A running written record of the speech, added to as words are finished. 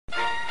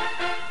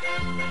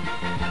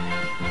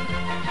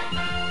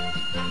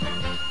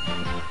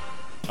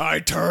I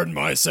turned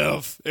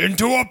myself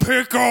into a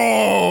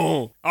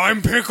pickle.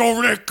 I'm Pickle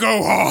Rick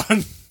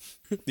Gohan.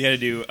 You had to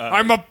do...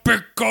 I'm a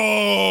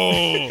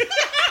pickle.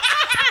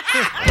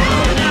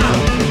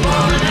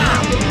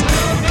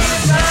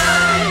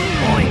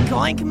 Oink,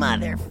 oink,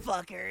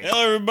 motherfuckers.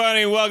 Hello,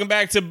 everybody. Welcome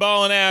back to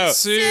Ballin' Out.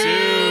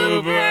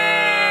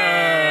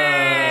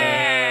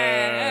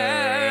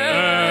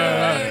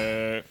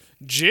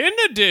 Gin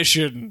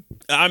edition.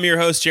 I'm your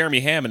host, Jeremy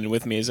Hammond, and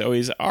with me, as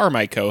always, are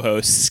my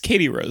co-hosts,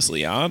 Katie Rose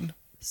Leon.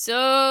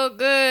 So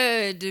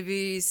good to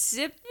be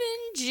sipping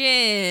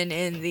gin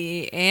in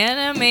the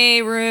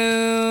anime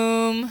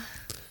room.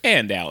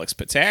 And Alex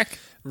Patak.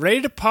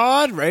 Ready to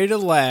pod, ready to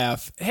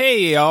laugh.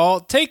 Hey, y'all,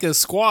 take a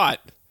squat.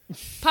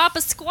 Pop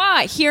a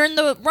squat here in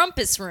the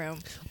rumpus room.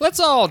 Let's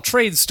all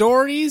trade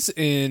stories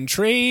and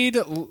trade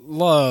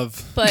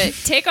love. But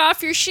take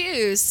off your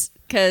shoes,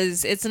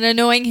 because it's an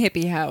annoying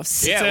hippie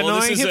house. Yeah, It's an well,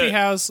 annoying this is hippie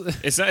house.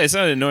 It's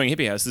not an annoying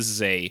hippie house. This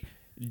is a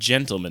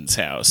gentleman's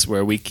house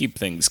where we keep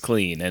things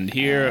clean. And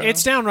here...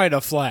 It's downright a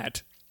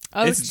flat.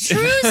 Oh, It's-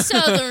 true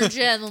Southern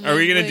gentleman. Are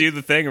we going to do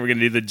the thing? Are we going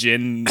to do the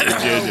gin... we're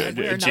gin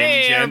not.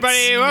 Hey, gents?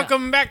 everybody,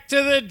 welcome back to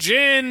the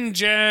Gin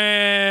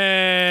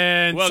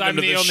Gents. Welcome I'm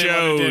to the the only one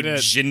who show, did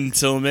it.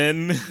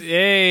 gentlemen.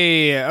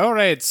 Hey, all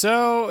right,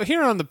 so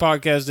here on the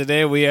podcast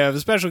today, we have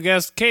special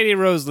guest Katie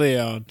Rose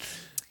Leon.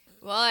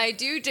 Well, I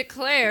do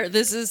declare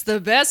this is the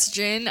best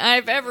gin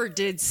I've ever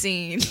did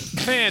seen.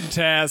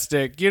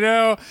 Fantastic. You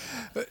know,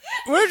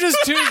 we're just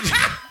two...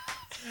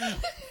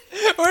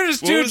 We're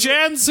just two was it?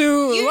 gents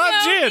who You love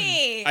know gin.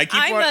 me. I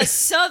keep I'm wa- a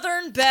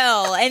Southern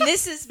belle, and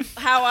this is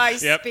how I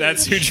Yep, speak.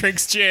 that's who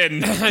drinks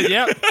gin.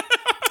 Yep.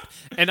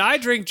 And I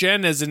drink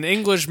gin as an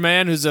English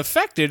man who's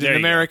affected There in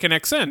you go. American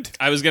accent.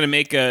 I was gonna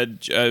make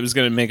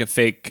a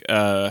fake.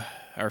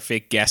 Our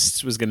fake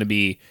guest was gonna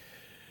be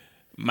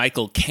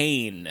Michael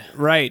Caine,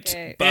 Right.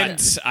 Okay.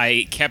 but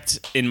I kept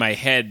in my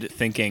head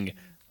thinking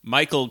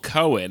Michael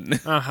Cohen.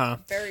 Uh-huh.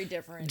 Very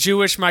different.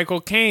 Jewish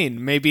Michael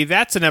Caine. Maybe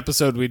that's an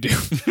episode we do.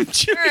 All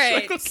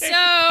right, so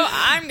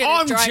I'm going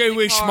I'm to drive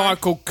Jewish the car.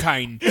 Michael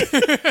Caine.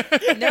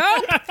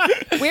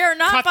 Nope, we are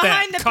not Cut that-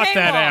 behind the cut paywall.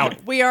 that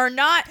out. We are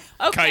not.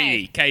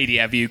 Okay, Katie,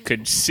 have you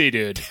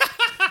considered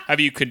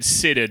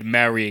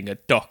marrying a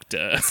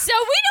doctor? so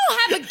we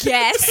don't have a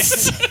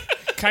guest.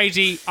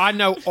 Katie, I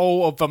know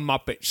all of the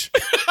Muppets.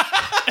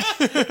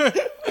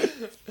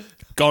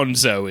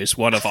 Gonzo is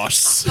one of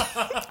us.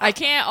 I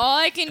can't. All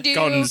I can do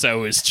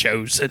Gonzo is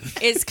chosen.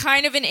 is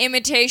kind of an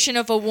imitation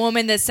of a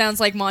woman that sounds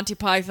like Monty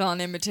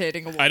Python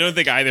imitating a woman. I don't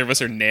think either of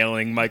us are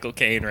nailing Michael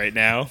Caine right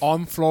now.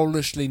 I'm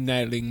flawlessly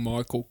nailing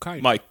Michael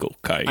Caine. Michael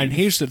Caine. And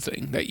here's the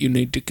thing that you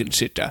need to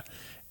consider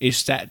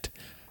is that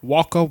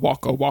Waka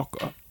Waka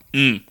Waka.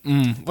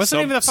 What's the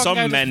name of the fucking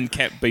guy? Some men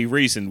can't be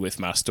reasoned with,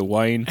 Master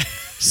Wayne.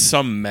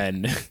 Some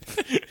men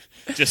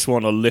just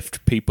want to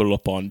lift people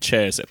up on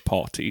chairs at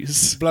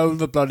parties. Blow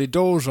the bloody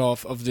doors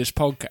off of this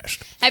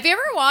podcast. Have you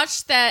ever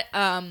watched that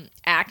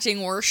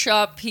acting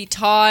workshop he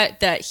taught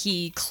that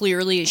he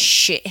clearly is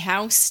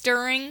shithouse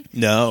stirring?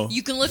 No.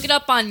 You can look it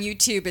up on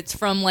YouTube. It's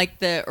from like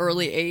the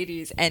early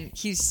 80s, and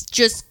he's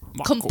just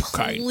Michael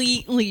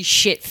completely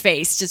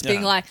shit-faced, just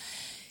being Yeah. like,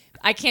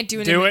 I can't do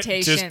an Do it.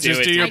 imitation.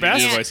 Just do your I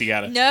best. can't. Voice, you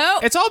got it. No.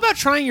 It's all about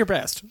trying your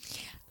best.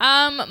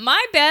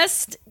 My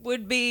best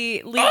would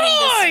be leaving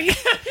Oi!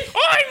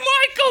 I'm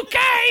Michael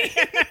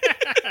Caine!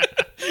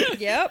 this.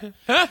 Yep.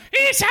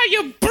 Here's how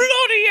you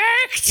bloody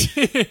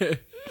act!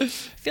 I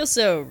feel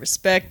so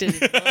respected.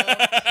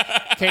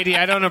 Katie,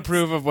 I don't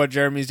approve of what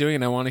Jeremy's doing,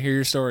 and I want to hear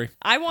your story.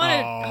 I want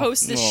to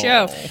host this Aw.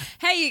 show.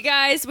 Hey, you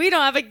guys, we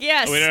don't have a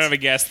guest. We don't have a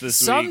guest this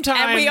week. Sometimes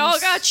and we all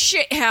got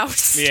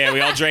shithouse. Yeah,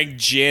 we all drank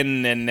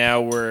gin, and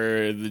now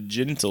we're the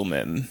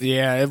gentlemen.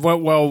 Yeah, it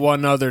went well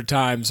one other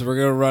time, so we're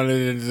going to run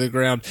it into the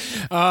ground.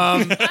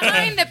 Behind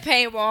the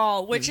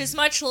paywall, which is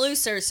much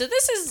looser. So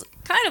this is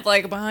kind of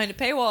like a behind the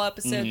paywall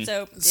episode.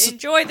 So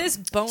enjoy this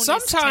bonus.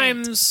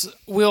 Sometimes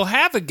we'll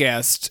have a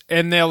guest,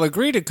 and they'll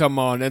agree to come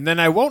on, and then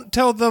I won't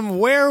tell them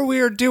where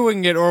we're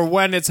doing it or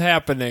when it's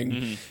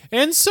happening.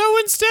 And so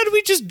instead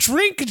we just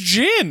drink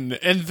gin,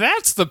 and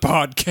that's the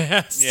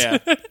podcast. Yeah.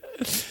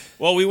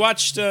 Well, we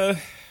watched the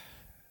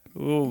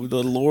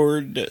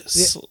Lord...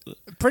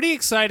 Pretty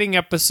exciting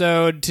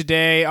episode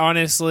today,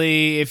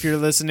 honestly, if you're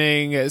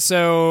listening.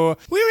 So,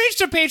 we reached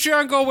a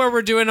Patreon goal where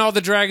we're doing all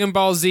the Dragon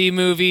Ball Z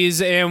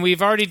movies, and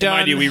we've already done...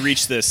 Mind you, we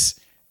reached this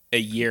a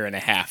year and a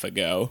half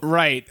ago.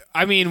 Right.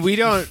 I mean, we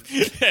don't...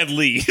 At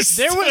least.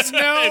 There was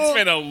no- It's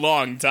been a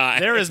long time.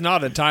 There is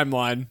not a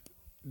timeline.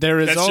 There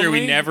is That's only... true.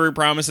 We never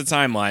promised a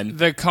timeline.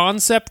 the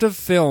concept of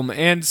film,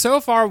 and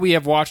so far we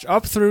have watched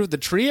up through the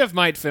Tree of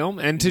Might film,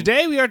 and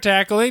today we are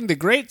tackling the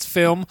great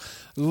film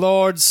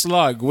Lord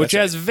Slug, which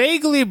That's has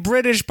vaguely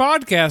British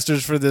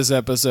podcasters for this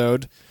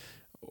episode.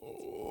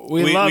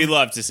 We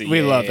love to see.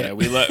 we yeah, love yeah, it.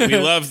 We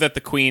love that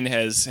the Queen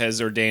has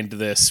ordained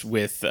this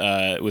with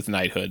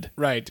knighthood.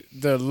 Right,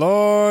 the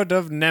Lord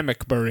of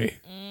Namakbury.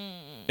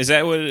 Is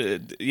that what?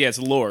 Yeah, it's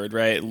Lord,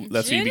 right?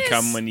 That's what you Gin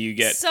become is when you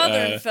get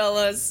Southern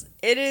fellas.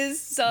 It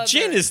is Southern.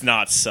 Gin is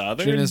not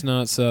Southern. Gin is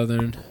not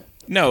Southern.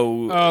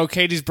 No, Oh,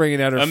 Katie's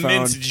bringing out her a phone.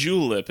 mint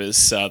julep is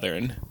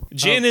Southern.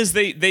 Gin is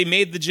they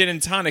made the gin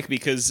and tonic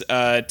because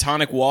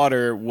tonic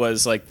water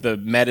was like the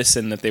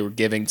medicine that they were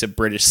giving to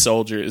British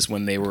soldiers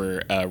when they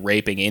were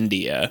raping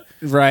India.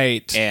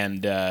 Right.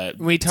 And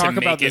We talk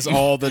about this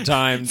all the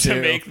time, too.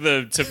 to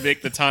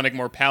make the tonic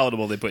more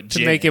palatable, they put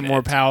gin to make it in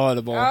more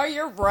palatable. Oh,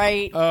 you're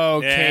right.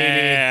 Oh,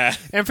 Yeah.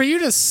 Katie. And for you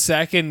to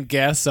second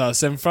guess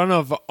us in front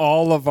of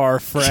all of our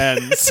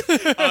friends.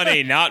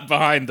 Honey, not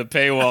behind the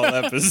paywall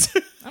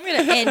episode. I'm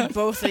going to end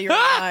both of your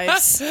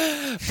lives.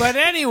 But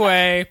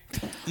anyway,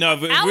 No,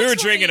 but Alex we were will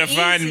drinking be a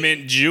fine easy.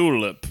 mint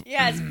julep.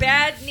 Yeah, it's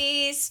bad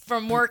knees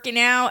from working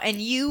out, and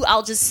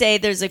I'll just say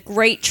there's a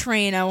great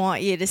train I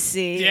want you to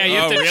see. yeah, you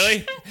have Oh, to,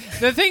 really?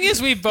 the thing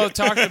is, we've both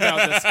talked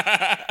about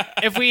this.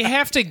 If we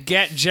have to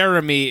get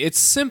Jeremy, it's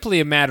simply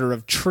a matter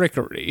of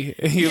trickery.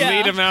 You Yeah.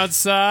 lead him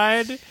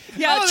outside.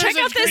 Yeah, Oh, check there's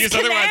a out this Because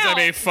otherwise canal.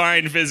 I'm a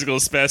fine physical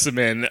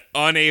specimen,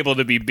 unable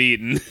to be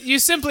beaten. You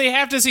simply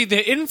have to see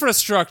the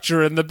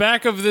infrastructure in the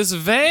back of this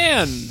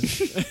van,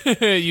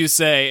 you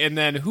say. And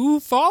then who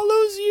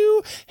follows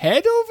you?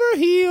 Head over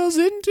heels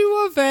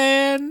into a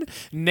van,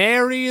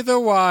 nary the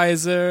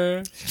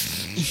wiser.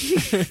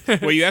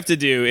 What you have to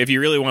do, if you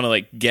really want to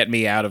like get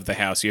me out of the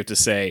house, you have to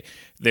say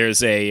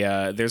there's a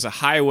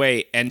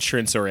highway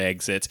entrance or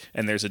exit,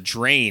 and there's a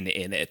drain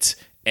in it.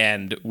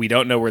 And we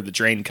don't know where the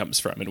drain comes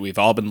from, and we've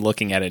all been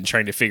looking at it and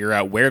trying to figure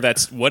out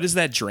what is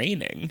that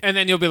draining? And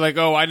then you'll be like,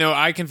 oh, I know,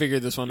 I can figure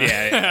this one out.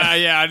 Yeah,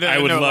 yeah, I know, I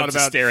would know a lot love to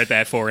about stare at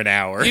that for an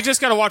hour. You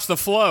just got to watch the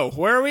flow.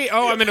 Where are we?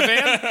 Oh, I'm in a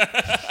van?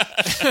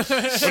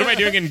 What am I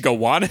doing in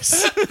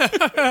Gowanus?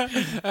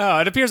 Oh,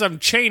 it appears I'm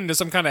chained to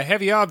some kind of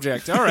heavy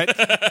object. All right.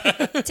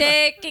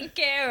 Taking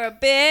care of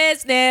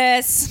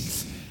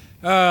business.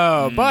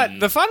 Oh, but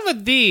the fun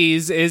with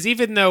these is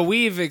even though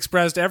we've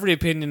expressed every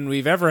opinion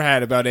we've ever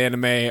had about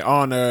anime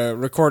on a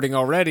recording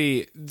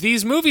already,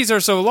 these movies are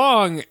so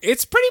long,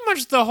 it's pretty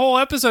much the whole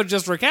episode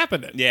just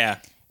recapping it. Yeah.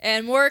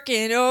 And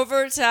working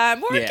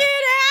overtime. Work Yeah.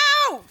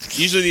 it out!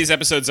 Usually these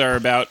episodes are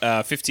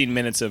about 15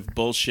 minutes of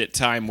bullshit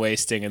time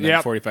wasting and then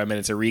Yep. 45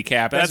 minutes of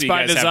recap. That's what you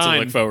by guys have design. to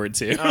look forward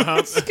to.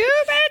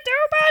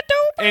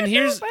 And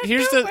here's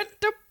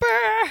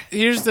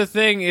the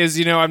thing is,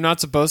 you know, I'm not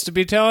supposed to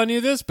be telling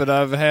you this, but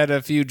I've had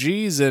a few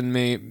G's in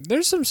me.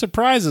 There's some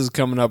surprises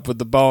coming up with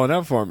the ball and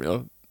up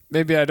formula.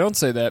 Maybe I don't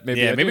say that.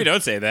 Maybe Yeah, I maybe do.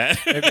 don't say that.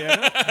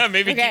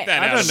 Maybe Okay. keep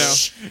that I out. don't know.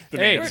 The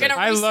Hey, We're gonna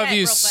I love reset you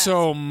real fast.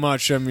 so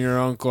much. I'm your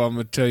uncle. I'm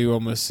gonna tell you all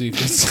my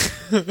secrets.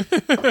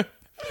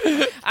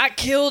 I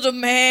killed a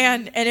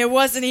man, and it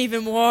wasn't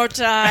even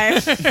wartime.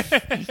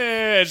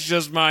 It's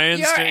just my Your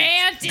instinct.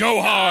 auntie.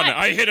 Gohan,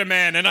 I hit a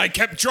man and I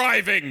kept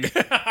driving.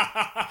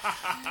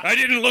 I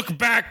didn't look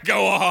back,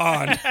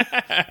 Gohan.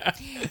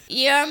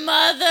 Your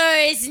mother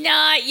is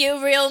not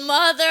your real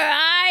mother.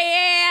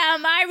 I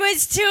am. I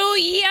was too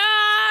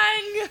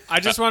young. I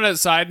just want to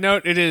side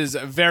note, it is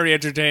very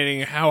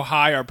entertaining how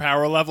high our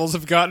power levels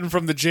have gotten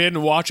from the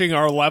gin watching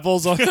our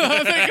levels on the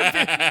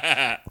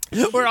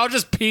computer. We're all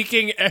just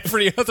peaking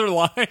every other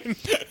line.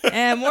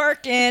 And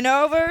working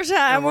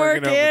overtime. And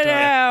working Work it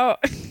overtime.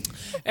 out.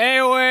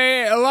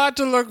 Anyway, a lot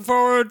to look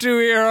forward to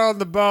here on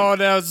the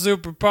Ball Out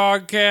Super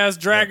Podcast,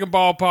 Dragon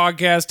Ball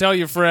Podcast. Tell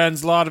your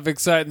friends, a lot of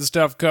exciting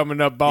stuff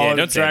coming up. Ball Yeah, Out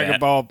don't say Dragon that.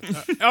 Ball.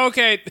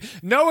 Okay,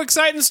 no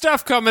exciting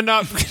stuff coming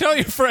up. Tell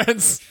your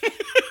friends.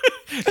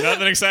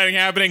 Nothing exciting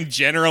happening.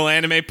 General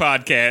anime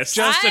podcast.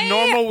 Just a I-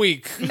 normal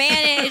week.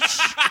 Manage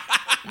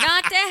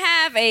not to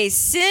have a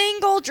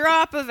single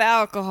drop of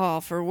alcohol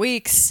for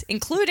weeks,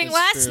 including That's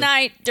last true.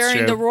 night during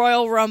true. the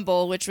Royal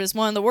Rumble, which was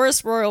one of the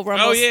worst Royal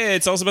Rumbles. Oh yeah,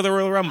 it's also about the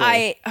Royal Rumble.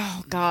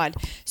 Oh God.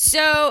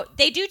 So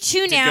they do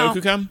two Did now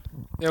Goku come?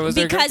 Yeah, was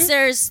there because Goku?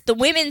 there's the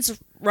women's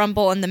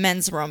Rumble and the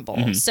men's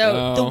Rumble.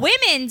 So the Oh.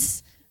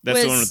 women's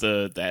That's was the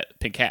one with that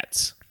pink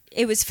hats.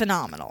 it was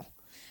phenomenal.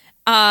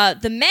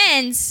 The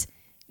men's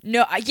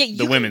no, yeah,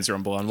 The women's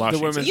Rumble on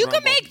Washington. women's- You can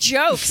Rumble. make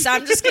jokes.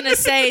 I'm just gonna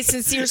say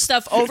sincere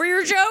stuff over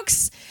your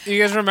jokes. You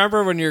guys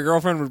remember when your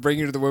girlfriend would bring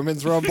you to the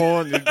women's rumble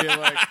and you'd be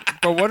like,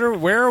 "But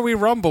where are we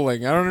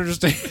rumbling? I don't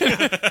understand."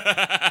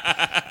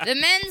 The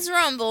men's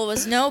Rumble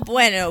was no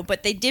bueno,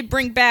 but they did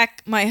bring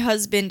back my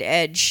husband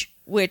Edge,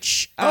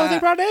 which They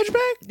brought Edge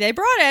back. they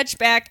brought Edge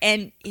back,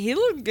 and he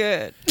looked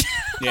good.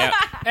 Yeah.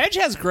 Edge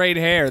has great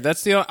hair.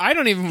 That's the. I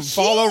don't even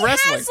follow he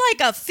wrestling. has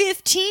like a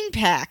 15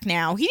 pack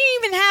now. He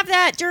didn't even have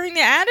that during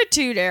the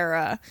Attitude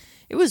Era.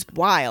 It was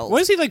wild.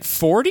 What is he like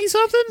 40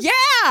 something?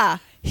 Yeah,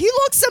 he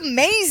looks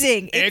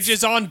amazing. Edge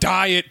is on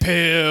diet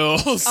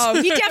pills.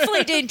 Oh, he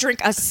definitely didn't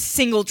drink a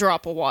single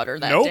drop of water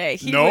that Nope, day.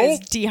 He nope.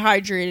 was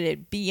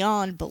dehydrated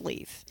beyond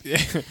belief.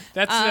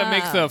 That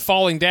makes the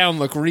falling down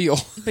look real.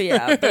 But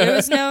yeah, but it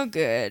was no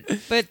good.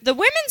 But the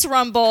women's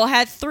Rumble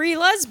had 3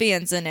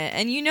 lesbians in it,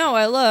 and you know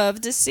I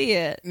love to see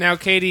it. Now,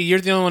 Katie, you're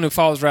the only one who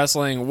follows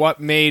wrestling. What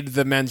made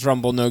the men's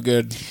rumble no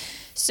good?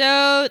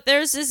 So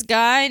there's this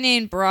guy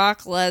named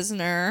Brock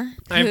Lesnar.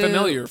 I'm who-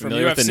 familiar from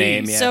Familiar UFC. with the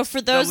name, yeah. So for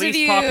The those least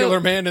of you, popular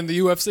man in the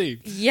UFC.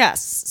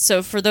 yes.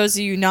 So for those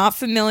of you not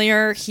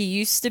familiar, he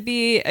used to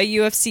be a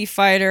UFC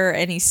fighter,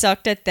 and he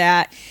sucked at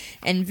that.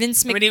 And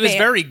Vince McMahon. I mean, he was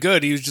very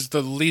good. He was just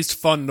the least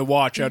fun to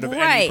watch out of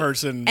any Right.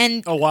 person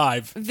And-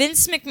 alive.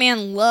 Vince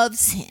McMahon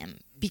loves him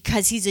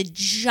because he's a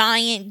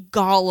giant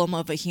golem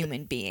of a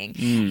human being,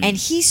 and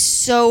he's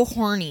so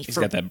horny He's for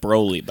got that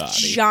Broly body.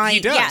 giant. He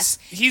does. Yes,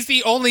 He's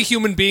the only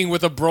human being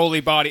with a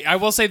Broly body. I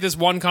will say this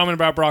one comment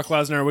about Brock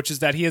Lesnar, which is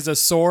that he has a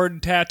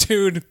sword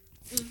tattooed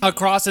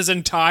across his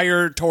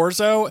entire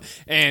torso,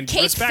 and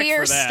Cape respect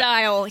Fear for that.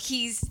 style.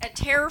 He's a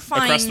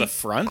terrifying. Across the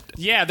front?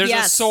 Yeah, there's a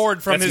Yes.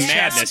 sword from That's his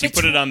madness. chest. You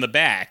put it on the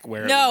back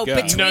where No, it would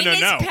go. between No.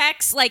 his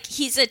pecs, like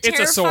he's a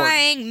a sword.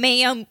 terrifying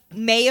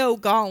Mayo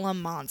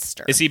Golem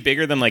monster. Is he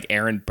bigger than like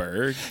Aaron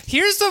Berg?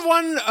 Here's the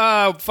one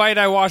fight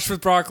I watched with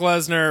Brock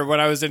Lesnar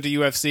when I was into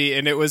UFC,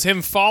 and it was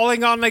him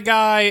falling on the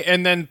guy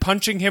and then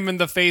punching him in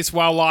the face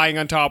while lying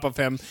on top of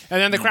him,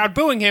 and then the crowd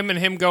booing him and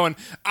him going,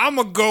 "I'm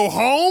gonna go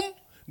home,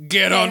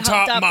 get on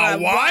top of my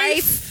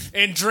wife,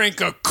 and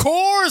drink a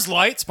Coors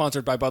Light,"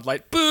 sponsored by Bud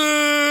Light.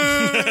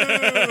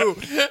 Boo!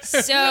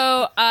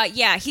 So,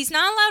 yeah, he's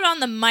not allowed on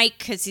the mic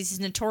because he's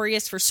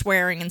notorious for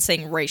swearing and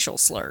saying racial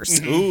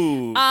slurs.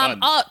 Ooh,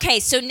 fun. Okay,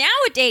 so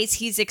nowadays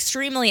he's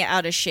extremely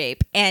out of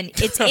shape, and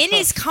it's in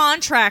his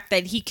contract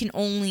that he can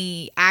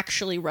only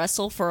actually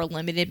wrestle for a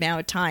limited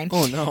amount of time.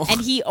 Oh, no.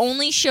 And he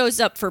only shows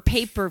up for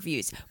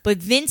pay-per-views, but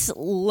Vince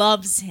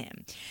loves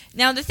him.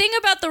 Now, the thing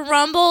about the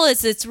Rumble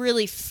is it's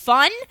really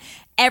fun.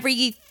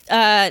 Every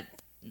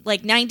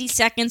like 90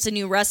 seconds a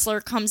new wrestler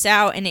comes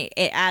out and it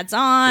adds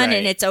on, Right.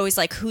 and it's always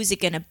like, who's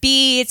it gonna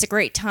be? It's a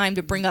great time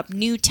to bring up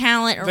new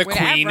talent or The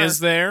whatever. Queen is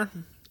there.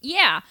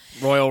 Yeah.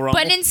 Royal Rumble.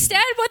 But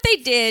instead, what they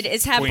did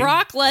is have Queen.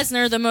 Brock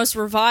Lesnar, the most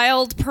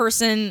reviled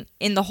person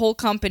in the whole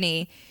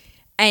company,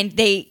 and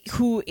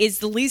who is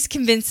the least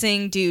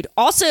convincing dude,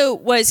 also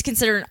was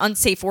considered an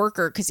unsafe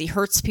worker because he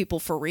hurts people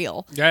for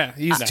real. yeah,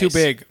 he's Nice. too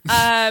big.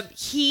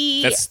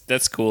 He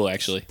That's cool,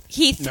 actually.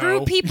 he threw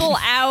No. people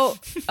out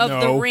of the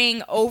No.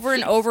 ring over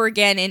and over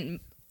again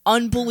in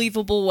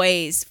unbelievable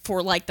ways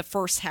for like the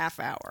first half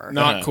hour.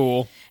 Not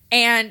cool.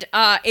 And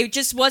it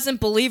just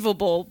wasn't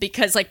believable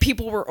because like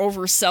people were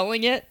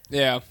overselling it,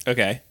 Yeah.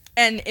 Okay.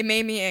 and it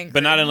made me angry.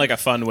 But not in like a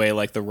fun way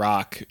like The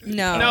Rock.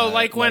 No. No,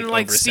 like when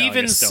like overselling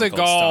Steven a Stone Cold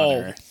Seagal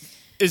Stunner.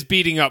 is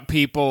beating up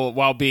people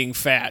while being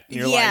fat.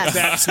 You're Yes. like,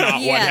 that's not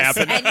what Yes.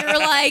 happened. And you're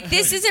like,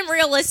 this isn't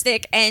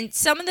realistic. And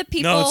some of the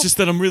people,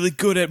 that I'm really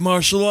good at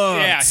martial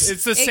arts. Yeah,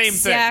 it's the same thing.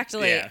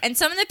 exactly. Yeah. And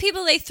some of the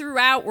people they threw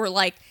out were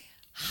like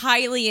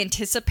highly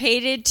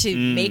anticipated to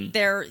make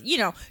their,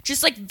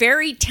 just like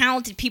very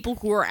talented people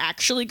who are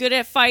actually good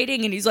at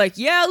fighting. And he's like,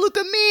 yeah, look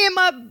at me and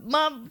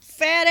my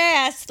fat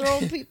ass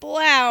throwing people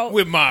out.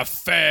 With my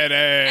fat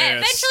And ass.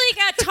 eventually it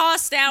got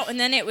tossed out, and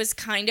then it was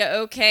kind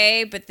of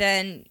okay, but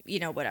then,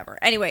 whatever.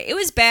 Anyway, it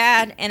was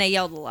bad, and I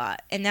yelled a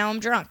lot, and now I'm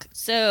drunk.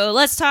 So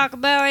let's talk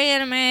about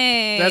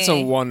anime. That's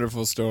a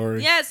wonderful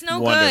story. Yeah, it's no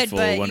Wonderful,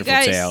 good, but wonderful you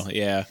guys, tale.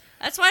 Yeah.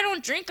 that's why I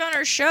don't drink on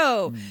our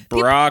show.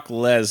 Brock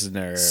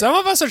Lesnar. Some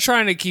of us are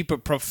trying to keep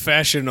it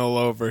professional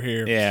over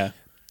here. yeah.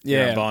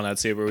 Yeah. Balling out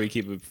super.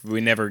 We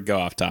never go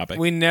off topic.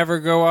 We never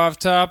go off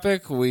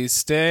topic. We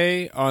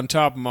stay on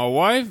top of my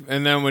wife,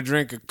 and then we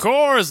drink a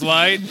Coors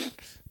Light.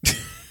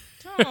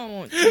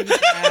 Don't do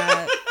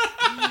that.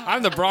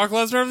 I'm the Brock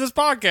Lesnar of this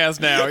podcast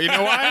now. You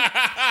know why?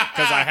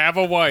 Because I have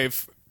a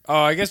wife. Oh,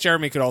 I guess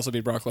Jeremy could also be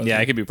Brock Lesnar. yeah,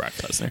 I could be Brock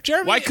Lesnar.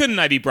 Jeremy- Why couldn't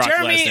I be Brock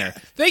Jeremy, Lesnar?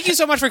 thank you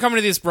so much for coming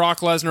to this Brock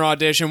Lesnar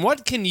audition.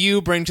 What can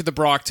you bring to the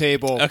Brock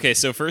table? Okay,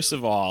 so first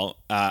of all,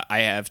 I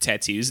have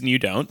tattoos and you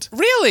don't.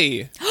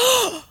 Really?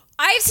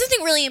 I have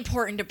something really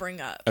important to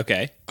bring up.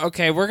 Okay.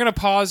 Okay, we're going to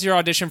pause your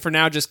audition for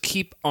now. Just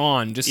keep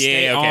on. Just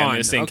stay Yeah, okay, I'm on.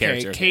 gonna stay in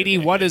character. Okay, Katie,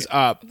 okay, what okay, is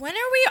up? When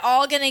are we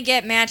all going to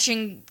get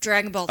matching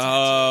Dragon Ball tattoos?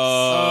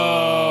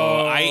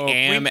 Oh, I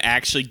am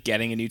actually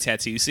getting a new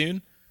tattoo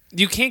soon.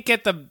 You can't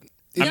get the...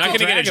 I'm not going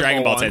to get a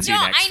Dragon Ball one. tattoo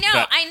No, next. I know,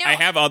 but I know. I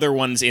have other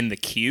ones in the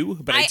queue,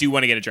 but I do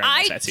want to get a Dragon Ball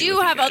I tattoo. do with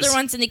you have guys. other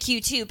ones in the queue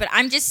too, but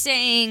I'm just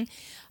saying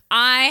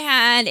I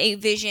had a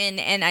vision,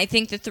 and I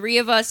think the three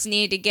of us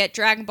need to get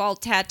Dragon Ball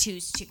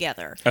tattoos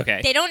together.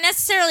 Okay. They don't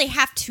necessarily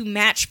have to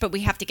match, but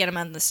we have to get them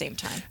at the same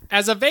time.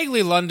 As a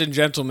vaguely London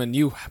gentleman,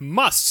 you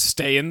must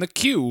stay in the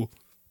queue.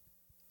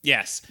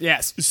 Yes.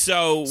 Yes.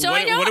 So, So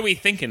I know- what are we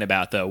thinking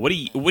about though? What do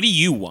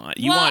you want?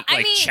 You Well, want I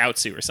like mean-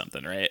 Chaozu or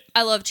something, right?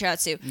 I love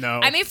Chaozu. No.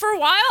 I mean, for a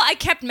while, I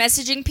kept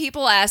messaging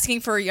people asking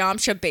for a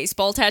Yamcha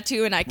baseball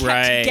tattoo, and I kept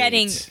Right.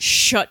 getting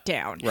shut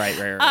down. Right.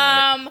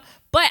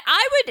 But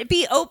I would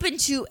be open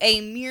to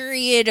a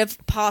myriad of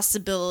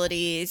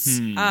possibilities.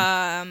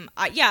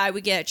 I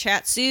would get a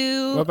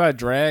Chatsu. What about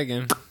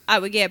Dragon? I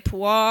would get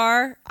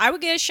Puar. I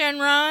would get a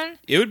Shenron.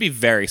 It would be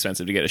very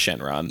expensive to get a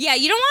Shenron. Yeah,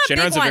 you don't want a big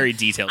Shenron's a one. very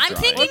detailed I'm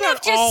drawing. thinking What about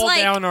of just all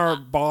like down our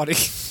body?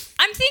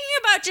 I'm thinking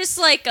about just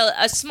like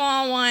a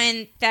small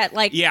one that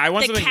like Yeah, I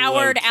want the something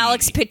coward low-key.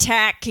 Alex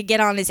Patak could get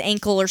on his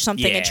ankle or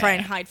something and try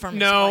and hide from his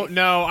No, wife.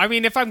 no. I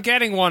mean, if I'm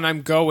getting one,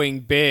 I'm going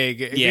big.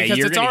 Yeah, because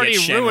you're it's gonna already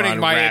get Shenron ruining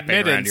my wrapping around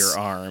admittance your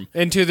arm.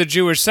 into the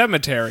Jewish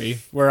cemetery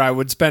where I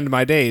would spend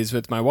my days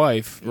with my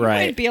wife.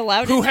 Might be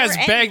allowed Who in there has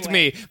begged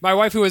anyway. me, my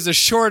wife who has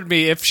assured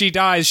me if she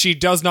dies, she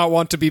does not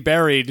want to be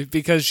buried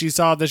because she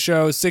saw the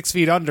show 6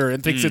 Feet Under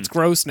and thinks it's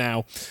gross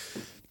now.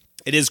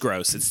 It is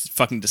gross. It's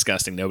fucking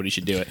disgusting. Nobody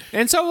should do it.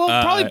 And so we'll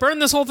probably burn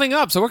this whole thing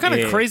up. So what kind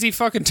yeah. of crazy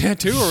fucking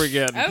tattoo are we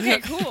getting? Okay,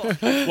 cool.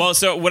 Well,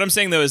 so what I'm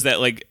saying though is that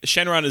like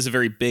Shenron is a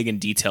very big and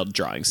detailed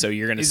drawing, so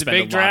you're going to He's a spend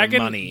big dragon,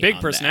 lot of money, big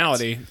on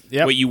personality. That.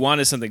 Yep. What you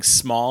want is something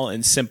small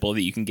and simple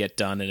that you can get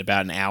done in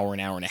about an hour and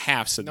a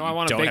half, so that I you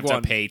want a don't big have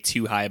one. to pay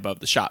too high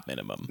above the shop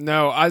minimum.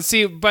 No, I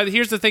see. But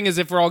here's the thing: is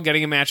if we're all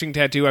getting a matching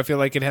tattoo, I feel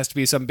like it has to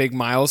be some big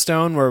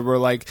milestone where we're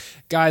like,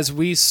 guys,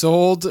 we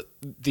sold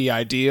the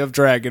idea of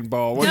Dragon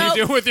Ball. What Nope. are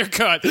you doing with your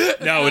cut?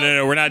 No,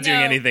 we're not doing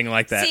No. anything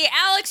like that. See,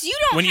 Alex, you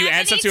don't when you have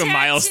add stuff any to a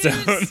milestone,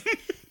 tattoos.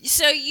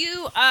 So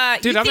you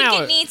Dude, you I'm think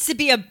out. it needs to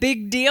be a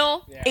big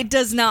deal? It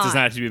does not. Does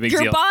not have to be a big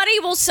Your deal. body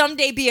will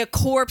someday be a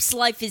corpse.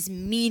 Life is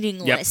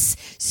meaningless.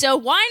 So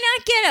why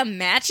not get a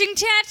matching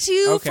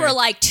tattoo Okay. for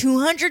like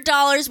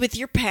 $200 with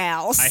your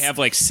pals? I have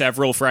like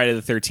several Friday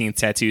the 13th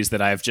tattoos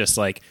that I've just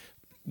like.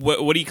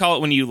 What do you call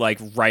it when you like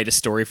write a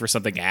story for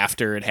something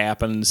after it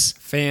happens?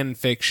 Fan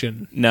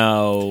fiction.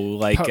 No,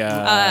 like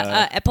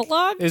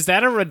epilogue? Is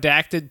that a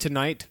redacted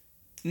tonight?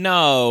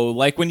 no,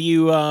 like when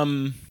you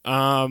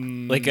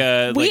like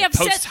a We like have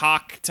post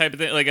hoc type of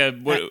thing, like a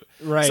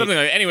right. something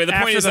like that. Anyway, the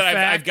point After is the that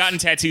fact. I've gotten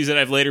tattoos that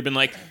I've later been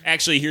like,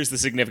 actually, here's the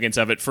significance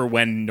of it for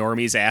when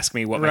normies ask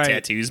me what my Right.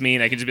 tattoos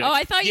mean. I can just be like,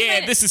 I thought you yeah,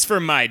 meant- this is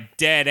for my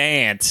dead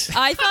aunt.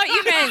 I thought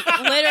you meant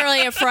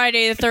literally a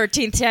Friday the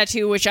 13th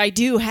tattoo, which I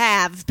do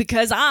have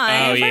because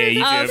I. Oh yeah,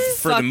 you of do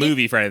for the fucking-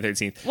 movie Friday the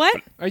 13th.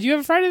 What? Are you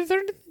having Friday the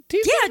 13th? Yeah,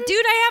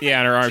 dude, I have. Yeah, it.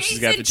 on her arm she's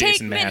got the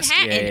Jason Take mask.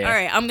 Manhattan. Yeah. All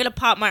right, I'm gonna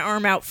pop my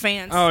arm out,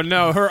 fans. Oh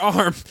no, her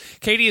arm.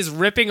 Katie is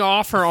ripping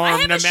off her arm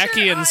have a shirt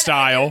Namekian on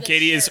style. under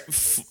Katie is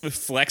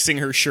flexing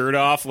her shirt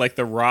off like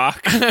The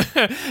Rock.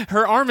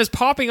 Her arm is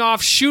popping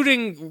off,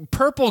 shooting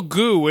purple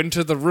goo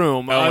into the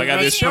room. Oh my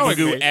god, there's purple showing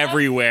goo me.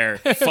 everywhere.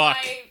 Fuck. My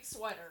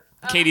sweater.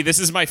 Katie, this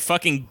is my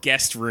fucking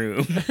guest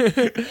room.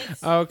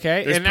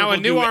 Okay, There's and now a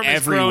purple new goo arm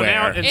is grown everywhere.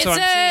 out, and It's so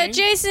I'm seeing.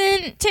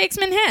 Jason Takes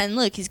Manhattan.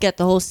 Look, he's got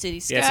the whole city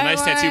skyline. Yeah,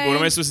 it's a nice tattoo, but what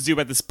am I supposed to do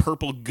about this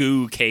purple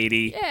goo,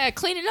 Katie? Yeah,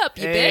 clean it up,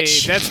 you Hey,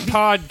 bitch. that's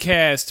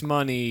podcast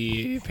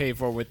money. Pay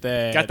for with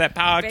that. Got that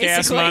podcast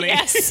Basically, money?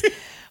 yes.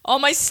 All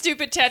my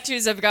stupid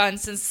tattoos I've gotten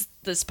since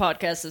this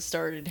podcast has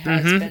started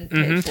has been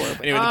paid for.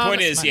 But Anyway, the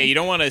point is, yeah, you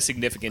don't want a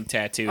significant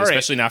tattoo, right.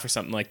 especially not for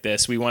something like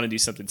this. We want to do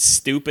something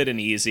stupid and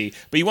easy,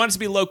 but you want it to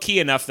be low key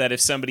enough that if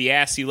somebody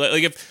asks you,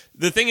 like, if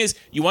the thing is,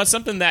 you want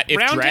something that if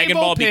Round Dragon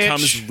table Ball pitch.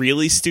 becomes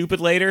really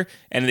stupid later,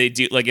 and they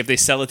do, like, if they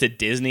sell it to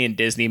Disney and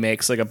Disney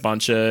makes like a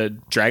bunch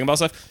of Dragon Ball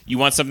stuff, you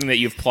want something that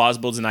you have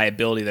plausible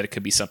deniability that it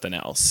could be something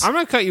else. I'm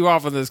going to cut you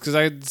off on this because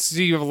I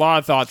see you have a lot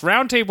of thoughts.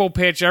 Round table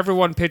pitch.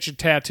 Everyone pitch a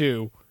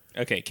tattoo.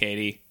 Okay,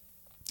 Katie,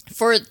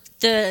 for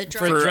the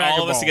for Dragon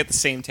all of us Ball. to get the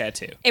same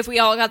tattoo. if we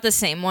all got the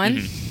same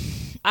one,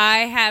 I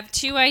have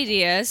two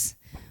ideas.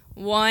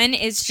 One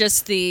is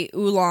just the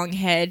oolong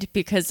head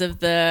because of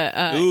the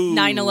Ooh.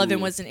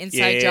 9/11 was an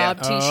inside Yeah. job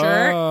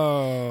T-shirt.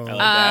 Oh.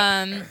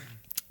 I like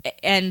that.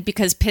 And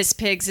because piss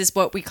pigs is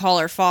what we call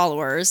our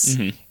followers,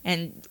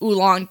 and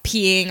oolong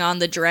peeing on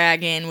the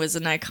dragon was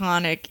an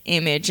iconic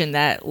image in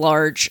that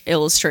large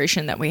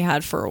illustration that we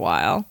had for a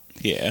while.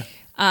 Yeah.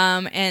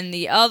 And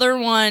the other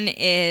one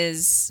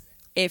is,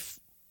 if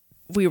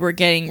we were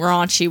getting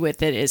raunchy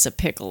with it, is a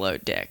piccolo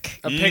dick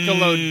A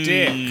piccolo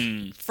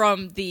dick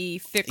from the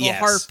Fickle Yes.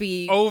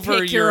 Harpy over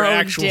pick your own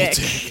actual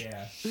dick.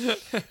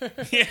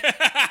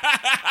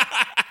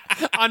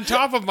 On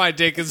top of my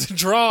dick is a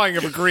drawing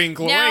of a green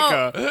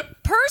cloaca.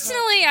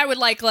 Personally, I would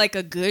like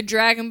a good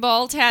Dragon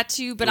Ball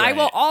tattoo, but I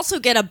will Right. also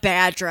get a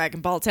bad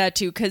Dragon Ball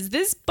tattoo because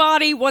this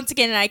body, once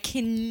again, and I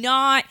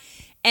cannot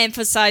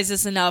emphasize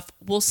this enough,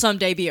 will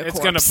someday be a It's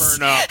corpse. going to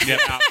burn up.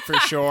 Yeah, for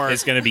sure.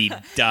 It's gonna be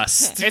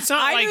dust. It's not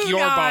I like do your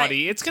not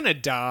body. It's going to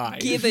die.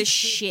 Give a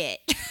shit.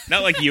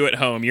 Not like you at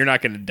home. You're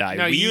not going to die.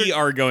 No, we you're-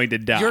 are going to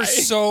die. You're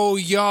so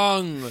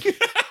young.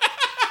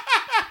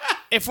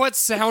 If what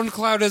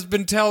SoundCloud has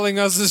been telling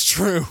us is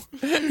true,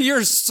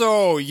 you're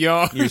so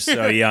young. You're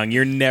so young.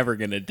 You're never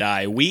going to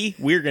die.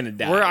 We're going to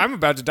die. I'm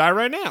about to die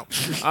right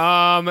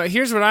now.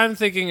 Here's what I'm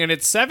thinking, and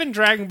it's 7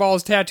 Dragon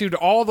Balls tattooed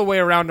all the way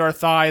around our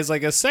thighs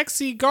like a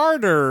sexy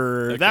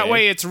garter. That Okay.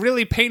 way it's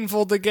really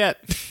painful to get.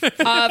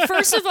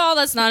 First of all,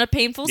 that's not a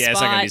painful yeah, spot.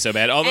 it's not going to be so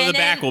bad. Although And the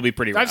back then- will be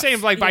pretty rough. I'm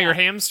saying like by Yeah. your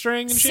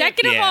hamstring and shit.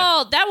 Second of Yeah.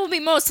 all, that will be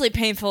mostly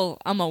painful.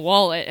 I'm a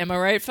wallet. Am I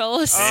right,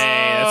 fellas? Hey,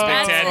 that's a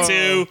big That's-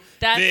 tattoo.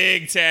 that's-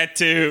 Big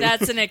tattoo.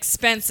 That's an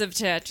expensive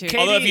tattoo.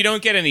 Although if you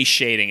don't get any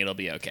shading, it'll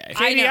be okay.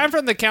 Katie, I know. I'm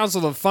from the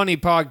Council of Funny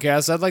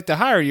Podcasts. I'd like to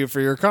hire you for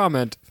your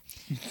comment.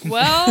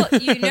 Well,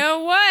 you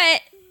know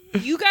what?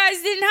 You guys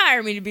didn't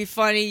hire me to be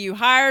funny. You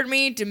hired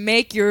me to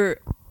make your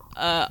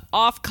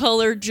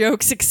off-color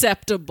jokes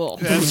acceptable.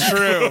 That's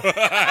true.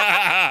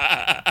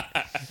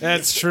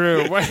 That's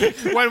true.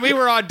 When we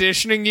were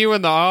auditioning you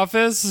in the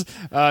office,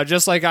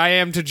 just like I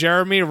am to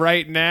Jeremy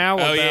right now.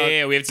 Oh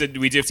yeah. We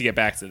do have to get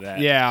back to that.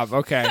 Yeah.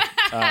 Okay.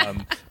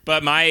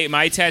 But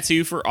my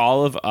tattoo for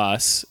all of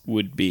us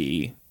would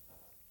be,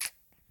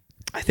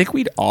 I think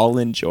we'd all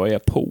enjoy a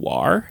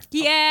Puar.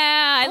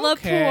 Yeah, I love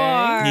Okay.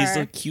 Puar. He's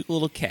a cute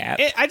little cat.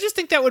 I just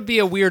think that would be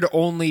a weird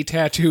only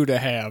tattoo to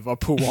have, a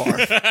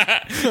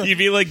Puar. You'd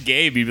be like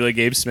Gabe. You'd be like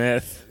Gabe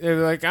Smith. They'd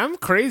be like, I'm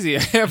crazy. I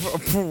have a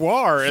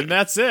Puar, and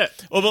that's it.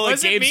 Well, but What like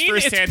does it Gabe's mean?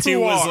 first It's tattoo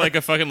was Puar. like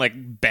a fucking like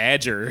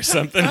badger or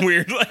something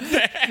weird like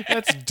that.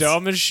 That's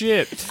dumb as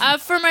shit.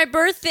 For my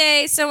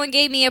birthday, someone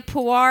gave me a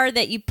Puar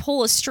that you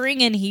pull a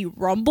string and he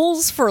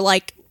rumbles for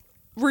like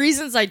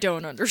reasons I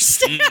don't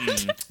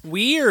understand.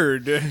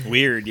 Weird.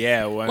 Weird,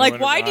 yeah.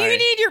 Like, why do you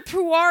need your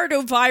Puar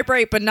to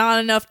vibrate but not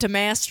enough to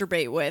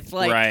masturbate with?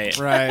 Like, Right.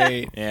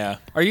 Right. Yeah.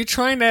 Are you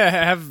trying to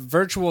have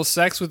virtual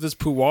sex with this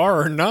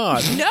Puar or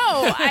not?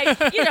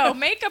 no,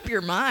 make up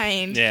your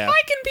mind. Yeah.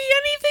 I can be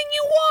anything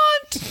you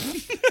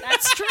want.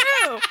 That's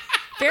true.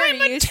 Very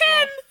I'm a useful.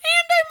 10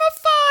 and I'm a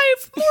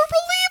 5. More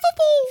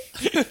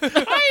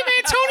believable. I'm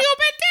Antonio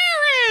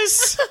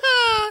Banderas.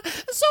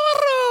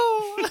 Zorro.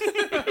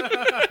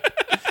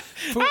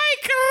 Ay,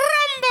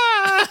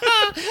 caramba.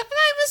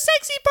 I'm a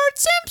sexy Bart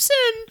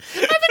Simpson.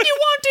 Haven't you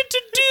wanted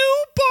to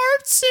do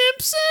Bart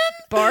Simpson?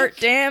 Bart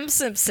Damn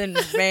Simpson,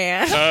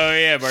 man. Oh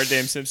yeah, Bart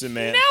Damn Simpson,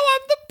 man. Now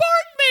I'm the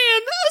Bart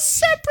Man, a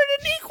separate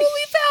and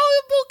equally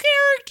valuable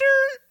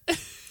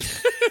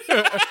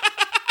character.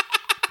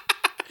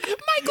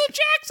 Michael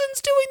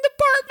Jackson's doing the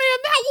Bartman.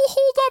 That will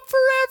hold up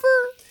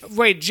forever.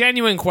 Wait,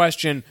 genuine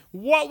question.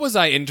 What was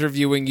I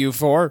interviewing you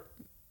for?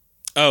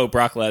 Oh,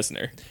 Brock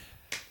Lesnar.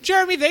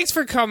 Jeremy, thanks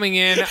for coming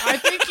in. I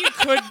think you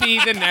could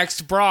be the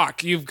next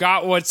Brock. You've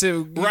got what's it.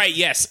 Right,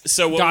 yes.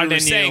 So what Got we were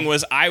in you. saying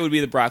was I would be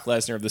the Brock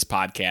Lesnar of this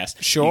podcast.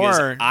 Sure.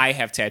 Because I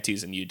have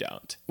tattoos and you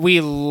don't.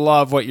 We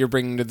love what you're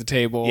bringing to the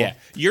table. Yeah.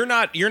 You're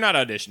not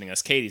auditioning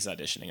us. Katie's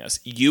auditioning us.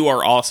 You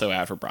are also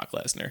out for Brock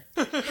Lesnar.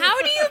 How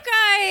do you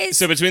guys...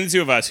 So between the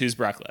two of us, who's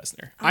Brock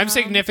Lesnar? I'm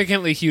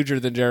significantly huger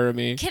than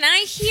Jeremy. Can I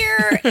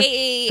hear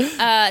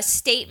a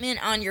statement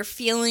on your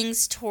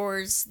feelings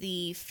towards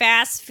the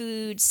fast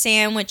food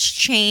sandwich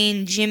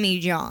chain Jimmy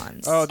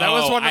John's? Oh, that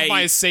was one of I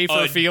my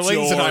safer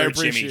feelings, and I adore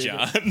appreciate Jimmy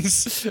it.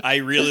 John's. I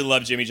really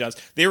love Jimmy John's.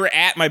 They were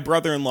at my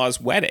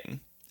brother-in-law's wedding.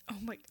 Oh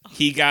my God.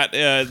 He got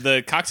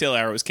the cocktail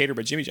hour was catered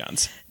by Jimmy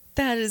John's.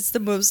 That is the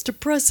most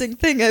depressing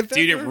thing I've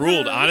Dude, it ever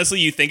ruled. heard. Honestly,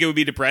 you think it would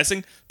be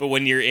depressing, but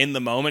when you're in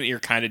the moment, you're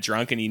kind of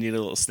drunk and you need a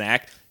little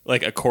snack,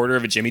 like a quarter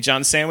of a Jimmy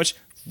John's sandwich,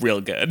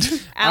 real good.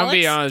 I'll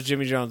be Alex? honest,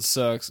 Jimmy John's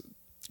sucks.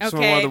 It's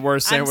Okay, one of the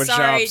worst sandwich I'm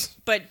sorry, shops.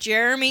 but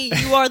Jeremy,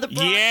 you are the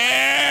Brock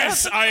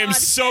Yes, of the I am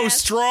so podcast.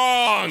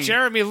 strong.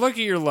 Jeremy, look at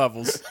your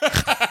levels.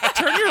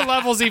 Turn your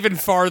levels even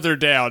farther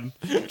down.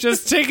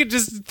 Just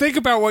think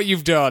about what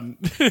you've done.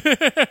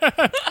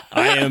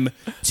 I am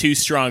too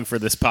strong for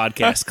this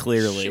podcast,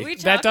 clearly. Should we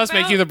talk That does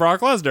make about you the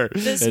Brock Lesnar.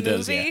 this It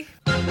does, movie?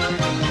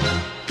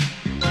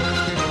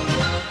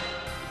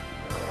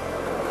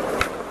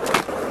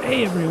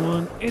 Hey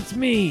everyone, it's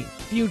me,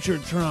 Future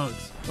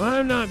Trunks.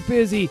 I'm not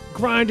busy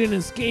grinding a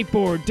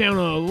skateboard down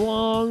a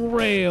long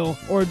rail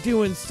or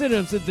doing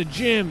sit-ups at the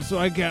gym so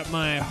I got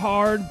my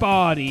hard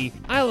body.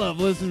 I love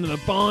listening to the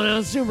Ballin'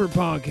 Out Super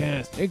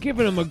podcast and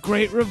giving them a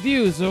great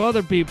review so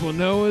other people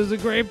know it's a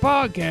great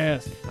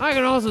podcast. I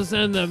can also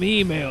send them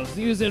emails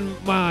using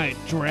my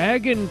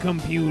dragon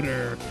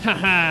computer.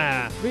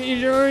 Haha.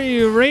 Be sure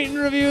you rate and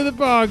review the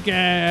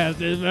podcast.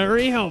 It's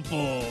very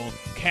helpful.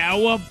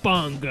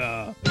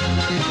 Cowabunga.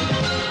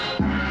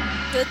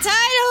 The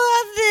title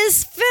of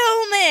this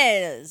film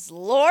is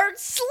Lord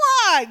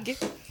Slug.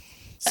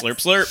 Slurp,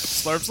 slurp.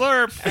 Slurp,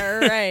 slurp. All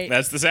right.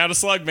 That's the sound a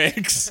slug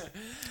makes.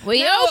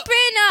 We open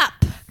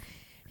up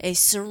a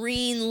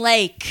serene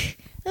lake,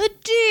 a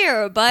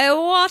deer by a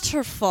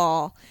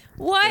waterfall.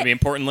 What Gonna be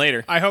important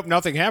later. I hope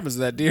nothing happens to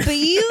that deer.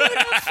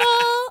 beautiful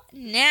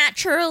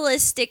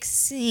naturalistic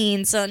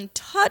scenes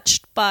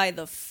untouched by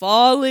the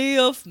folly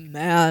of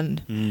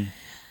man.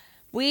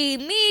 We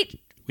meet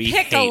We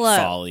Piccolo. hate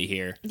folly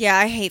here. Yeah,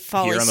 I hate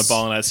folly. Here on the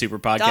Ballin' Out Super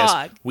podcast,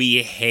 Dog.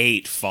 we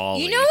hate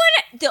folly. You know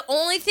what? The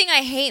only thing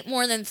I hate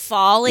more than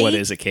folly, What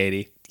is it,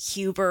 Katie?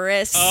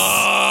 hubris.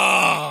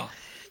 Oh,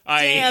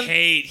 I Damn.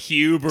 hate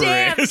hubris.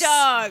 Damn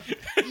dog,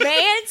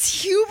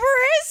 man's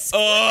hubris.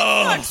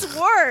 Oh, What's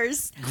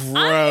worse? I'm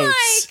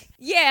gross. like,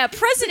 yeah,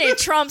 President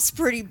Trump's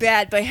pretty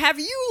bad, but have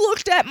you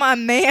looked at my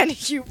man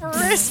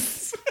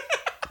hubris?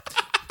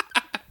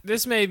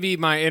 This may be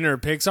my inner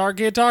Pixar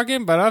kid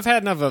talking, but I've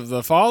had enough of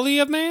the folly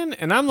of man,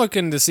 and I'm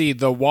looking to see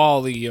the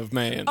Wall-E of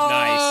man.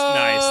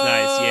 Nice.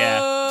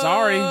 Yeah.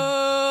 Sorry.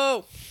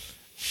 Oh.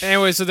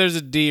 Anyway, so there's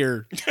a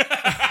deer.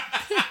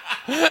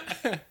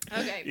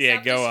 Okay, Yeah,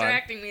 stop go on.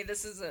 distracting me.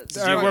 This is a We're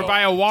struggle.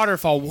 by a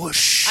waterfall.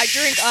 Whoosh. I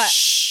drink a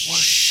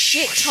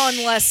shit ton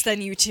less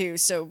than you two,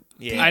 so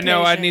Yeah. be I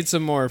know. I patient. need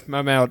some more.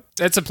 I'm out.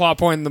 It's a plot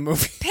point in the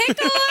movie.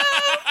 Piccolo.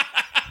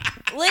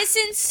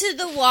 Listen listens to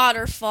the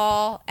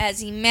waterfall as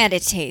he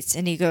meditates,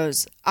 and he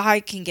goes, I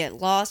can get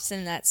lost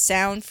in that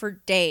sound for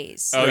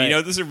days. Oh, Right. you know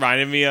what this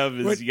reminded me of?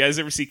 Is you guys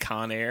ever see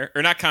Con Air?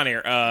 Or not Con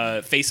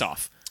Air, Face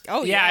Off.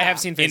 Oh, Yeah, I have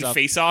seen Face In Off.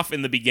 Face Off,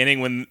 in the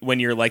beginning, when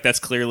you're like, that's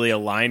clearly a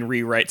line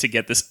rewrite to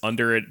get this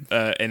under an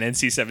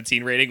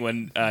NC-17 rating,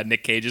 when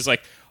Nick Cage is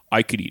like,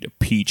 I could eat a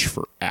peach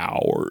for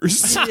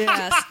hours.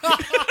 Yes.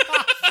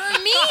 For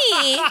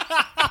me,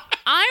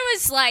 I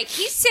was like,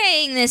 he's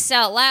saying this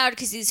out loud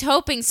because he's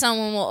hoping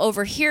someone will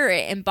overhear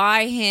it and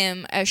buy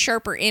him a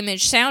sharper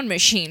image sound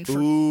machine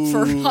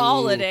for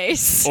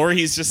holidays. Or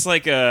he's just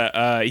like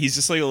a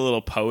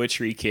little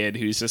poetry kid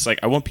who's just like,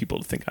 I want people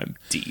to think I'm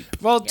deep.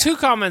 Well, two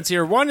comments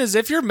here. One is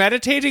if you're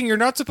meditating, you're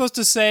not supposed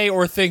to say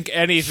or think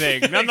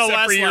anything. Nonetheless,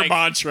 Except for your like,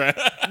 mantra.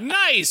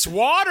 nice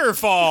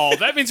waterfall.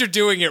 That means you're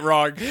doing it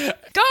wrong.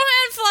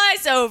 Gohan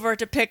flies over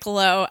to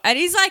Piccolo and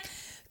he's like,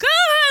 Gohan,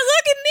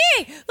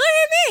 look at me! Look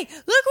at me!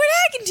 Look what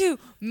I can do!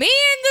 Me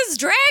and this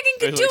dragon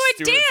can do a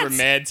Stewart dance! from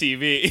Mad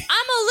TV.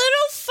 I'm a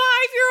little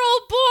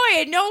 5-year-old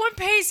boy and no one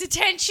pays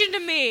attention to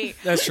me.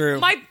 That's true.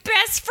 My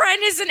best friend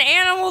is an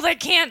animal that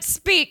can't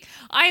speak.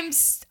 I'm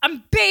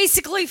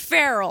basically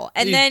feral.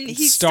 And then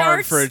he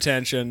starved starts for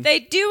attention.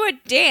 They do a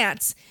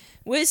dance.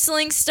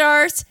 Whistling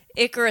starts.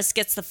 Icarus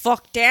gets the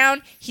fuck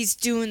down. He's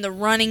doing the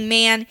Running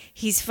Man.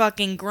 He's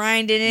fucking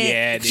grinding it.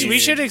 Yeah, dude. We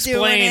should Doing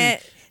explain.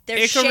 it. They're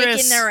Icarus-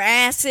 shaking their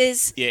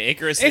asses. Yeah,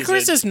 Icarus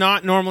Is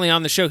not normally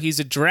on the show. He's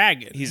a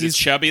dragon. He's a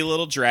chubby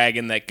little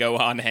dragon that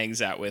Gohan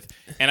hangs out with.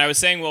 And I was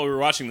saying while we were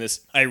watching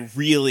this, I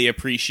really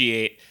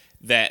appreciate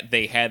that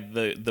they had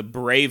the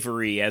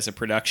bravery as a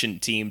production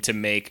team to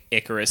make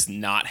Icarus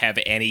not have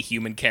any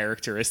human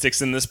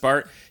characteristics in this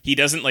part. He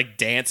doesn't like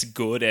dance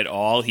good at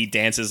all. He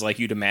dances like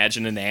you'd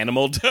imagine an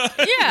animal does.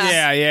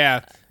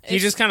 Yeah. He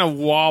just kind of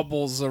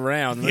wobbles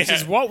around, which Yeah.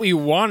 is what we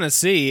want to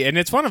see, and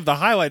it's one of the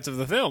highlights of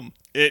the film.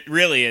 It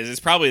really is. It's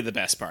probably the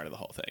best part of the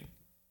whole thing.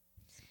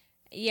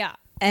 Yeah.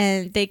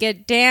 And they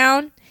get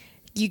down.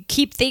 You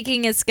keep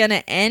thinking it's going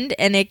to end,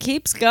 and it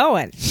keeps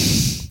going.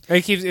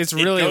 It's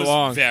really it goes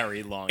long.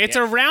 Very long. It's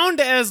yeah. around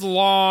as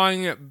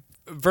long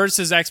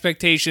versus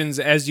expectations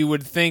as you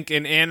would think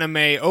an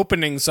anime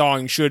opening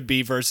song should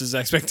be versus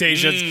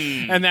expectations,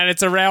 and that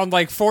it's around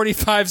like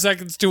 45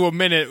 seconds to a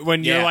minute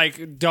when you're Yeah.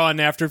 like done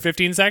after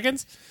 15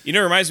 seconds. You know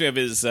what it reminds me of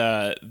is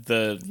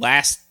the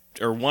last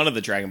or one of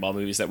the Dragon Ball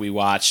movies that we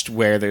watched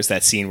where there's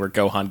that scene where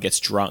Gohan gets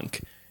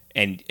drunk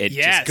and it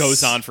Yes. just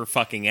goes on for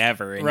fucking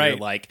ever, and Right.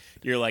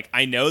 you're like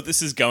I know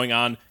this is going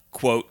on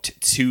quote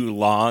too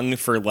long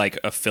for like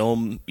a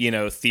film,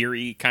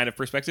 theory kind of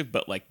perspective,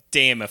 but like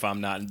damn if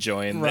I'm not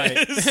enjoying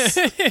this.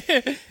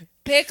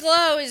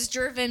 Piccolo is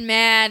driven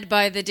mad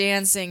by the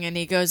dancing, and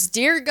he goes,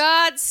 Dear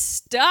God,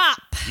 stop.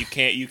 You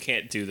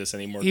can't do this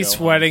anymore. He's Gohan.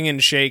 sweating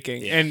and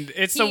shaking, and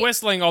it's the He-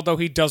 whistling, although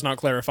he does not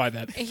clarify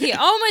that. He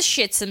almost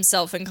shits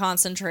himself in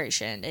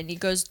concentration, and he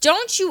goes,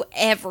 Don't you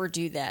ever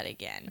do that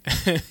again.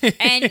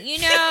 And,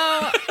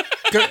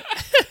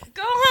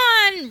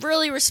 Gohan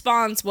really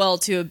responds well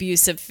to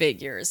abusive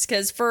figures,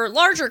 because for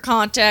larger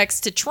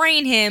context, to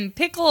train him,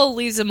 Piccolo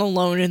leaves him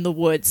alone in the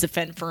woods to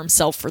fend for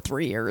himself for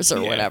 3 years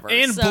or whatever.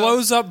 And So-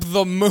 blows up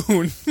the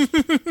moon.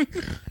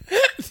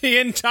 The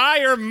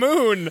entire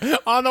moon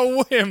on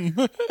a whim.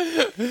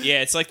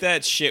 Yeah, it's like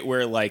that shit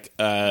where like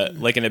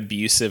an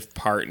abusive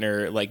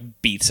partner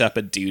like beats up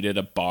a dude at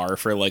a bar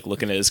for like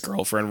looking at his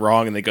girlfriend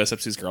wrong, and then goes up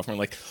to his girlfriend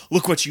like,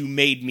 "Look what you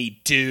made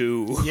me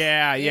do."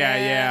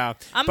 Yeah.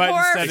 I'm But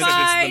instead Except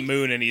horrified. it's the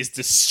moon, and he's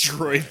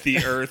destroyed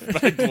the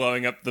Earth by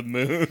blowing up the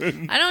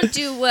moon. I don't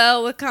do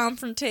well with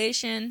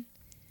confrontation,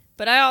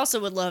 but I also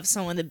would love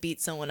someone to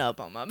beat someone up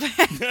on my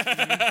back.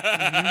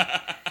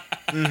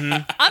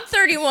 I'm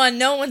 31.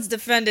 No one's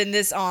defending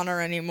this honor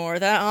anymore.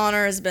 That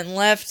honor has been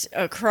left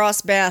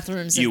across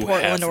bathrooms in You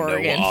Portland, have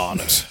Oregon. no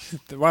honor.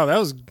 Wow, that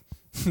was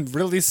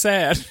really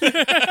sad.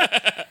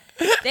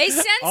 They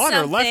sent Honor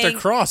something. left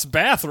across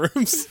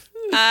bathrooms.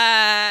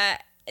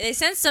 They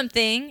sent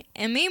something,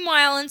 and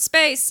meanwhile in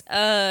space,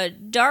 a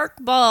dark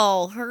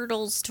ball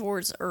hurtles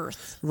towards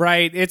Earth.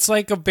 Right, it's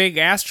like a big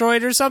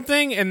asteroid or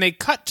something, and they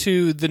cut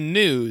to the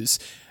news.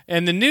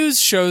 And the news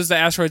shows the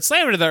asteroid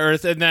slam into the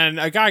Earth, and then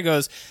a guy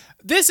goes,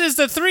 "This is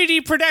the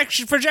 3D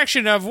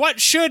projection of what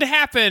should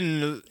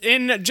happen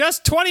in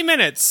just 20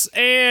 minutes,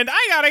 and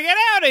I gotta get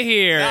out of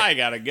here." I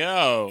gotta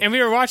go. And we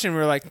were watching, we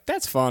were like,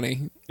 that's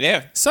funny.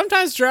 Yeah.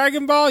 Sometimes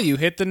Dragon Ball, you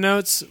hit the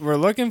notes we're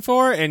looking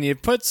for, and you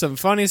put some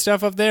funny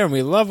stuff up there, and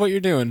we love what you're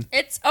doing.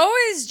 It's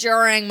always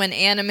jarring when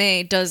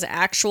anime does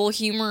actual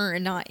humor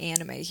and not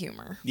anime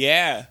humor.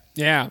 Yeah.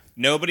 Yeah.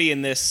 Nobody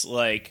in this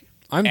like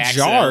I'm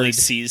accidentally jarred.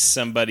 sees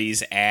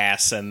somebody's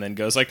ass and then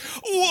goes like,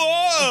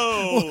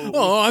 "Whoa!"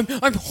 Oh,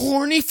 I'm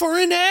horny for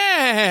an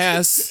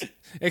ass.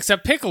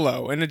 except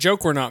Piccolo, and a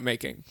joke we're not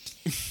making.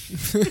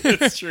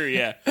 That's true,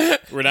 yeah.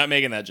 We're not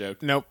making that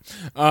joke. Nope.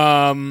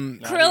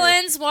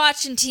 Krillin's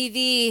watching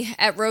TV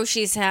at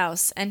Roshi's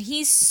house, and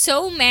he's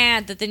so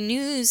mad that the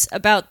news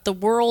about the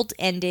world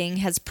ending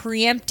has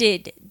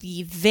preempted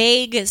the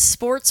vague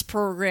sports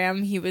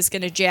program he was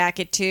going to jack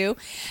it to,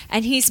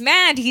 and he's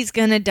mad he's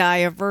going to die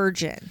a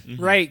virgin.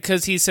 Right,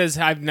 because he says,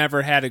 I've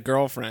never had a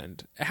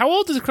girlfriend. How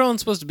old is Krillin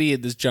supposed to be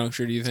at this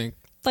juncture, do you think?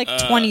 Like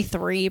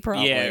 23,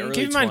 probably. yeah, early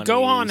Keep in mind, 20s.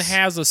 Gohan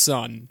has a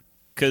son.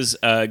 Because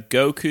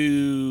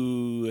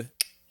Goku...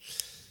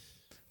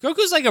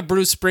 Goku's like a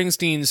Bruce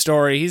Springsteen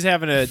story. He's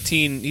having a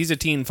teen. He's a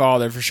teen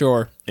father for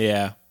sure.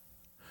 Yeah.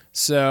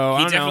 So I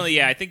He don't definitely, know.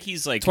 yeah, I think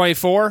he's like...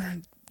 24,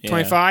 Yeah.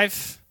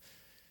 25.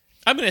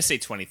 I'm going to say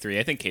 23.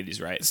 I think Katie's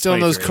right. Still in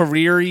those 23.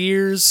 career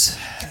years,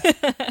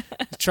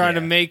 trying to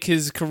Yeah. make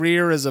his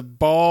career as a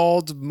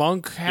bald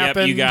monk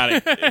happen. Yep, you got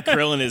it.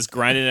 Krillin is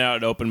grinding out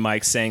at open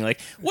mics saying, like,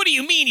 what do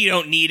you mean you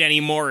don't need any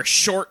more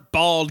short,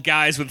 bald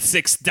guys with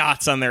 6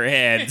 dots on their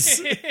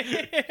heads?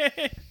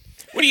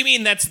 What do you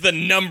mean that's the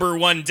number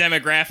one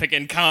demographic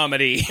in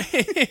comedy?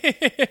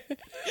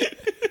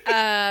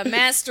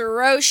 Master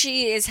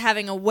Roshi is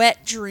having a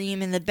wet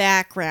dream in the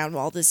background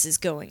while this is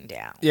going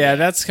down. Yeah,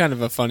 that's kind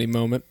of a funny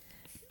moment.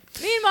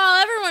 Meanwhile,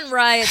 everyone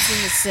riots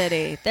in the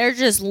city. They're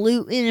just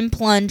looting and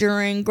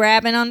plundering,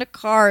 grabbing onto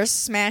cars,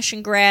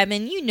 smashing,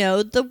 grabbing, you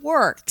know, the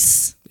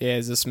works. Yeah,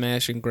 it's a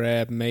smash and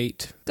grab,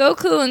 mate.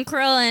 Goku and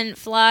Krillin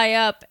fly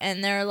up,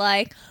 and they're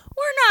like,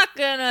 we're not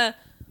gonna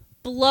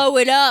blow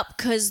it up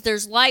because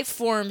there's life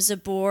forms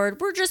aboard.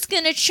 We're just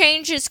gonna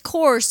change its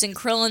course. And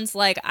Krillin's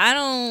like, I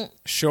don't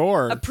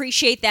Sure.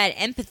 appreciate that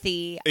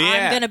empathy. Yeah.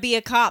 I'm gonna be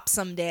a cop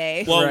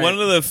someday. Well, Right. one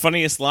of the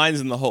funniest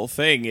lines in the whole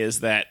thing is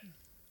that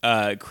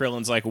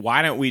Krillin's like,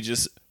 why don't we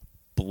just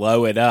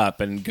blow it up?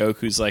 And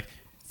Goku's like,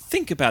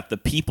 think about the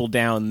people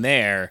down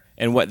there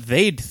and what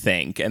they'd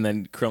think. And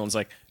then Krillin's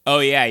like, oh,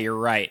 yeah, you're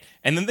right.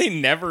 And then they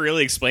never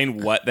really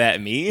explain what that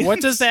means. What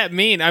does that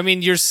mean? I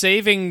mean, you're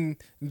saving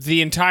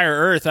the entire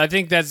Earth. I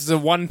think that's the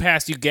one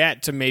pass you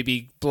get to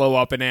maybe blow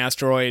up an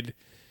asteroid.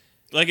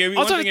 Like, it'd be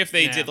Also- one thing if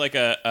they Yeah. did like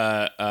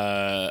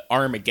a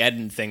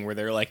Armageddon thing where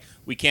they're like,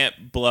 we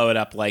can't blow it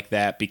up like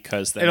that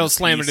because then It'll the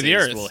slam into the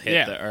pieces Earth. will hit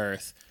Yeah. the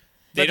Earth.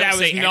 But They don't that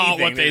say was not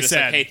anything. what They're they just like,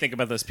 said. hey, think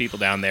about those people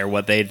down there,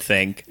 what they'd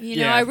think. You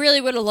know, Yeah. I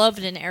really would have loved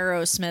an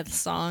Aerosmith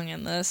song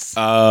in this.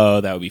 Oh,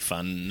 that would be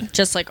fun.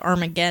 Just like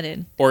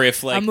Armageddon. Or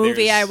if like a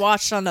movie I there's-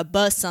 watched on the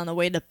bus on the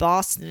way to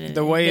Boston. in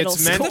The way middle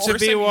it's meant school. to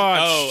be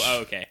watched. Oh,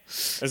 okay.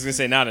 I was gonna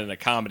say not in a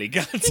comedy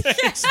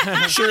context.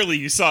 Surely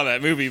you saw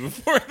that movie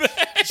before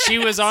that. She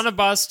was on a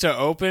bus to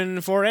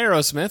open for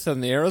Aerosmith on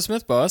the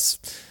Aerosmith bus,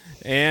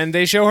 and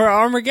they show her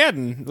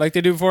Armageddon like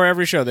they do before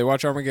every show. They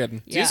watch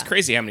Armageddon. Dude, it's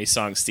crazy how many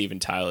songs Steven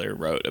Tyler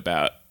wrote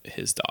about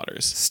his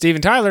daughters.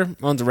 Steven Tyler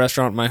owns a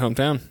restaurant in my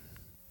hometown.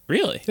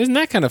 Really? Isn't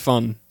that kind of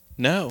fun?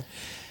 No.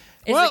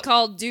 Is Well- it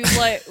called Dude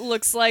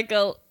Looks Like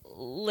a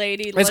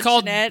Lady It's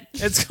called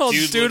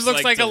Luncheonette? Dude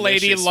looks like a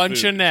lady delicious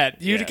luncheonette.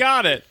 food. You Yeah.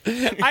 got it.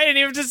 I didn't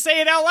even just say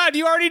it out loud.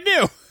 You already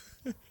knew.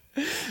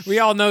 We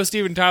all know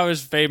Steven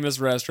Tyler's famous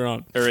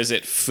restaurant. Or is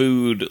it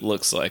food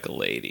looks like a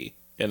lady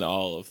and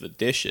all of the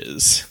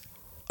dishes?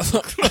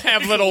 They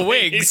have little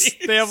wigs.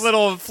 They have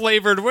little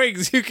flavored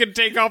wigs. You can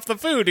take off the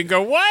food and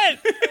go, what?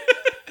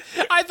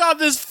 I thought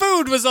this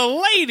food was a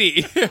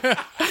lady.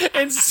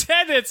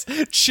 Instead, it's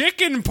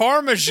chicken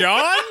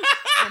parmesan.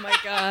 Oh my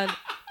god.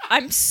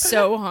 I'm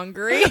so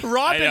hungry.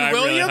 Robin I'm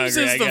really Williams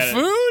hungry. is I the gotta-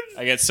 food?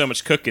 I got so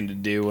much cooking to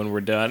do when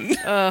we're done.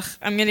 Ugh,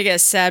 I'm gonna get a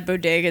sad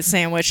bodega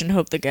sandwich and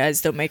hope the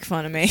guys don't make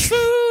fun of me.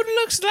 Food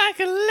looks like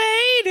a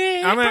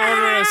lady. I'm going to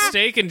order a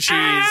steak and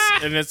cheese,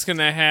 and it's going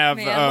to have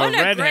Man, a what a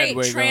redhead great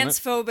wig on it.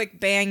 transphobic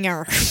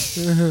banger.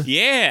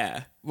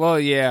 Yeah. Well,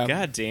 yeah.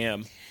 God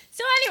damn.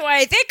 So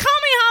anyway, they call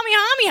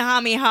me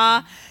Hami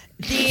Ha.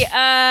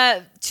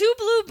 The two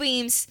blue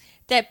beams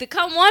that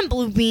become one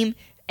blue beam,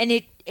 and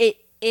it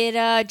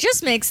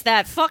just makes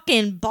that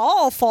fucking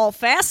ball fall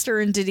faster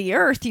into the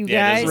earth. You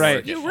Yeah, it guys, doesn't Right.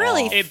 work you at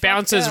really all. It fucked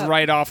bounces up.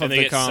 right off of And they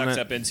the get sucked comet.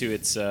 up into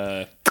its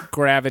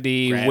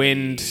Gravity, gravity.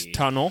 wind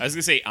tunnel. I was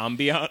gonna say ambiance.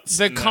 The and I was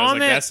like, comet-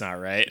 that's not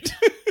right.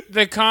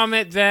 The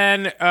comet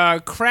then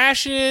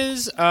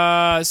crashes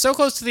so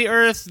close to the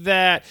Earth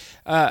that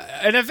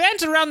an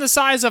event around the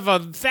size of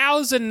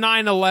 1,000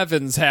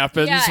 9/11s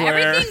happens. Yeah, where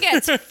everything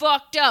gets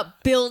fucked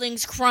up.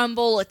 Buildings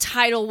crumble, a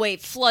tidal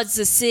wave floods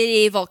the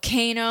city,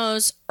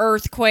 volcanoes,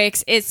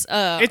 earthquakes. It's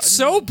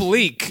so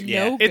bleak.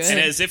 Yeah, good. and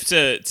as if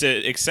to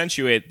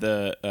accentuate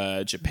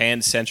the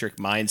Japan-centric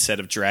mindset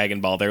of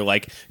Dragon Ball, they're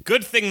like,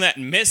 "Good thing that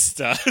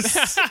missed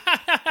us."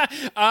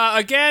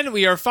 Again,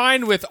 we are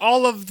fine with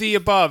all of the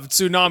above: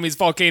 tsunamis,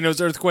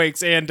 volcanoes,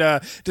 earthquakes, and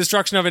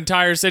destruction of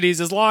entire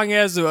cities, as long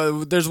as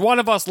there's one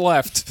of us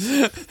left.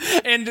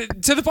 And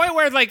to the point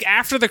where, like,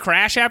 after the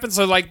crash happens,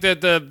 so like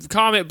the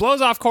comet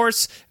blows off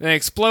course and then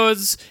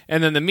explodes,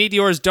 and then the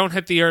meteors don't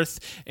hit the Earth,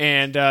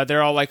 and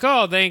they're all like,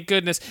 "Oh, thank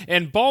goodness!"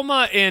 And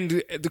Bulma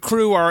and the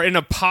crew are in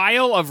a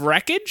pile of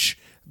wreckage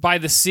by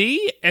the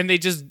sea, and they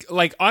just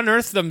like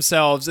unearth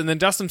themselves and then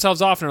dust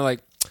themselves off, and are like,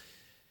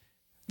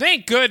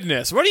 Thank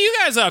goodness. What are you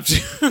guys up to?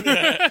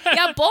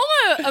 Yeah,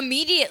 Bulma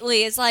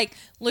immediately is like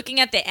looking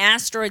at the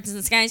asteroids in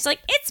the sky. He's like,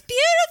 "It's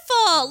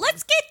beautiful.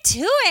 Let's get to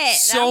it."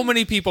 So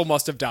many people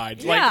must have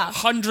died. Yeah. Like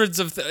hundreds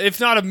of, if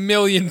not a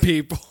million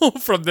people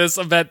from this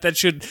event that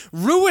should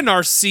ruin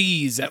our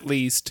seas at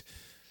least.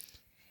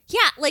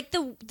 Yeah, like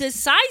the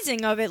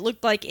sizing of it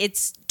looked like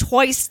it's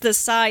twice the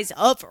size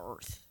of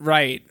Earth.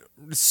 Right.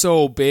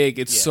 So big.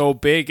 It's so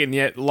big, and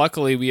yet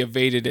luckily we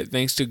evaded it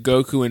thanks to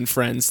Goku and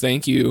friends.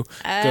 Thank you,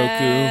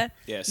 Goku.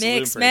 Yeah, salute him Mix for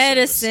his service.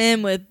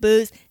 medicine with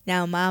booze.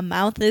 Now my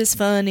mouth is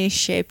funny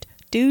shaped.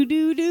 Do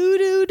do do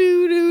do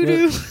do do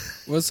do.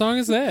 What song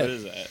is that? What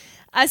is that?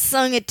 I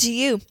sung it to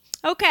you.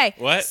 Okay.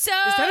 What? So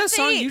Is that a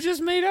song you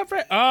just made up,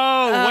 right?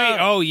 Oh, wait.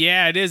 Oh,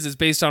 yeah, it is. It's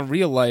based on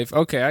real life.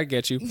 Okay, I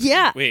get you.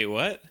 Yeah. Wait,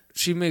 what?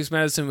 She makes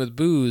medicine with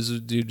booze.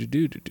 Do, do,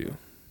 do, do, do.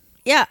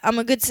 Yeah, I'm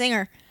a good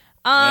singer.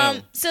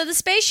 So the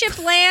spaceship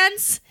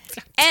lands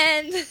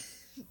and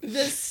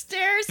the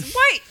stairs.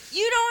 Wait,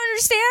 you don't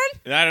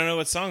understand? I don't know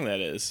what song that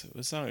is.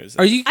 What song is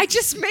that? Are you... I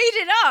just made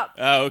it up.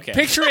 Oh, okay.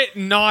 Picture it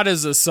not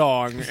as a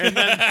song, and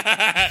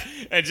then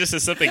It just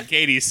as something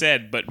Katie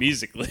said, but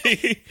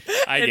musically.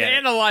 I and get it.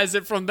 analyze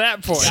it from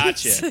that point.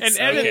 Gotcha. And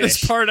edit Okay.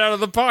 this part out of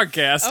the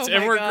podcast, Oh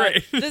and my we're God.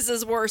 great. This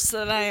is worse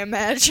than I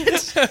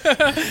imagined.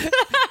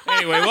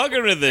 Anyway,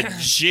 welcome to the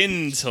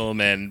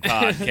Gentleman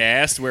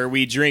podcast, where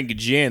we drink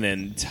gin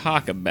and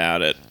talk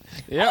about it.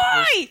 Yep.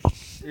 Oi!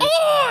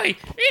 Oi!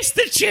 It's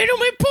the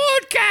Gentleman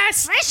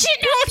podcast! Freshen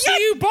Brought up to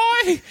you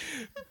by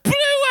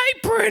Blue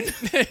Apron!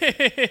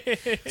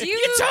 Do you,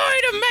 You're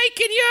tired of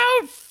making your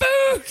own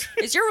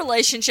food! is your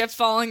relationship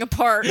falling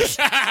apart?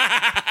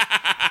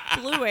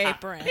 Blue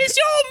Apron. Is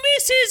your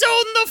missus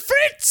on the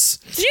fritz?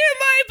 You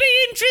may be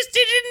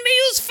interested in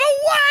meals for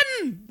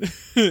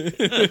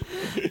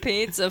one!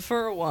 Pizza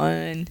for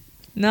one.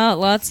 Not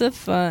lots of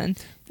fun.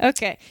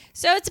 Okay,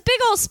 so it's a big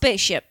old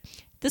spaceship.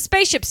 The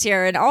spaceship's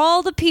here, and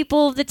all the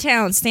people of the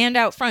town stand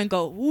out front and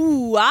go,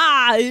 "Ooh,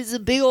 it's a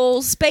big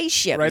old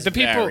spaceship." Right, the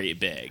people... Very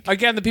big.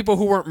 Again, the people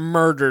who weren't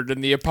murdered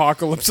in the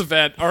apocalypse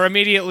event are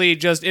immediately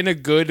just in a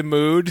good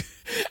mood,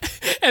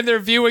 and they're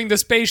viewing the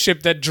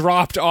spaceship that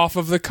dropped off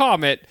of the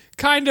comet,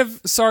 kind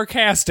of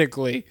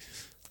sarcastically.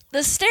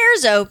 The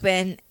stairs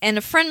open, and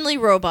a friendly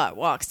robot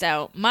walks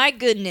out. My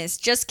goodness,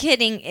 just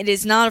kidding. It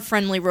is not a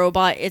friendly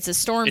robot. It's a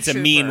stormtrooper. It's a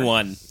mean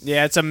one.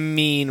 Yeah, it's a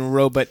mean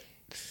robot.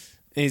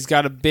 And he's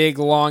got a big,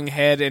 long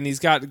head, and he's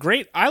got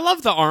great... I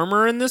love the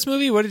armor in this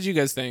movie. What did you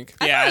guys think?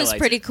 I Yeah, thought I it was liked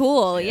pretty it.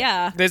 cool,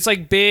 yeah. It's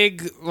like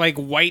big, like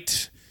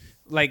white,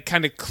 like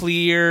kind of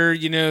clear,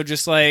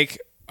 just like,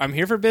 I'm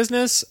here for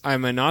business.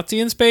 I'm a Nazi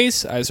in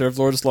space. I serve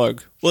Lord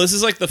Slug. Well, this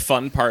is like the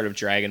fun part of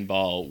Dragon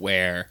Ball,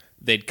 where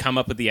they'd come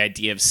up with the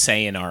idea of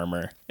Saiyan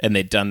armor, and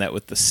they'd done that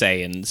with the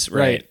Saiyans, right?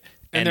 Right.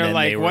 And they're then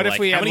like, they were what if like,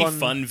 we how had many one-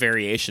 fun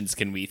variations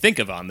can we think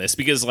of on this?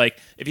 Because, like,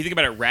 if you think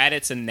about it,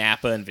 Raditz and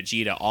Nappa and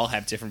Vegeta all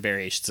have different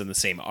variations in the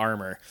same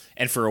armor.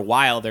 And for a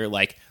while, they're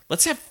like,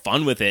 let's have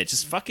fun with it.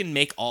 Just fucking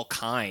make all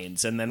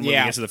kinds. And then when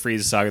Yeah. we get to the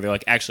Frieza saga, they're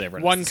like, actually,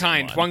 everyone has One the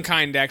same kind. One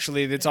kind,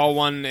 actually. It's all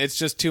one. It's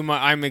just too much.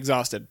 I'm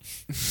exhausted.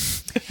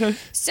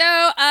 So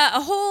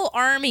a whole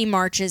army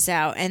marches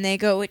out, and they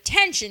go,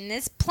 "Attention,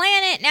 this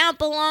planet now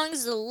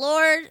belongs to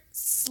Lord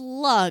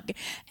Slug."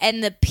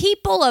 And the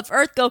people of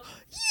Earth go,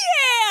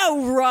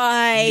 "Yeah,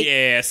 right.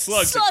 Yeah,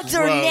 slugs Slugs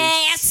are gross.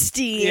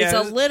 nasty." It's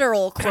Yeah. a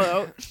literal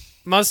quote.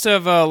 Must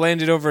have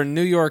landed over in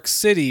New York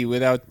City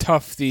with how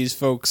tough these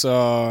folks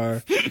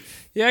are.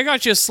 Yeah, I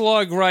got your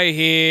slug right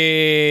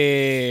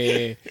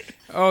here.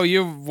 Oh,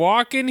 you're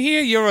walking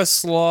here? You're a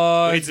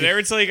slug. Wait, did I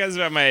ever tell you guys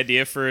about my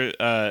idea for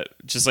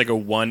just like a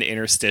one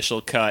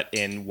interstitial cut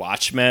in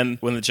Watchmen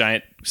when the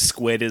giant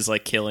squid is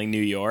like killing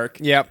New York?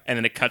 Yep. And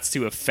then it cuts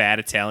to a fat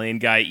Italian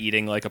guy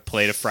eating like a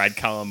plate of fried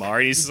calamari.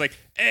 And he's just like,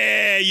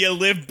 you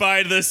live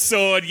by the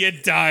sword, you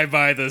die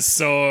by the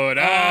sword.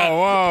 Ah. Oh,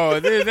 whoa.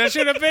 Dude, that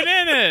should have been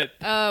in it.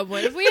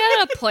 What if we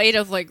had a plate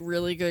of like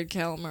really good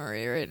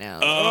calamari right now?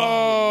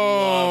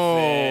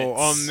 Oh,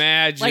 love it.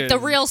 imagine. Like the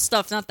real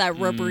stuff, not that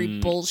rubbery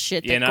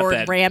bullshit Yeah, that not Gordon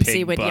that Ramsay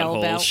pig would yell butthole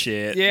about.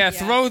 shit. Yeah,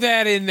 throw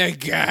that in the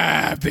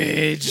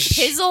garbage.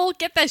 Pizzle,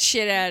 get that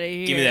shit out of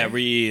here. Give me that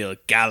real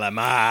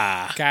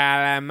calamari.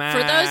 Calamari.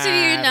 For those of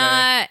you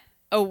not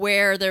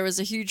aware, there was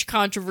a huge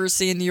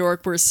controversy in New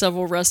York where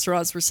several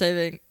restaurants were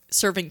serving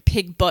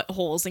pig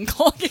buttholes and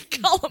calling it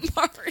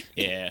calamari.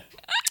 Yeah.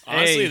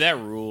 Honestly, Hey. that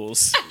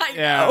rules.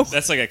 Yeah.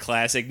 That's like a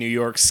classic New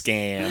York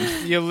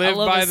scam. You live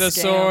love by a the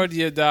scam. sword,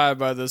 you die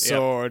by the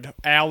sword.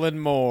 Alan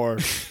Moore.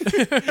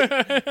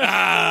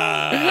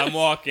 I'm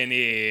walking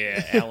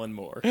here, Alan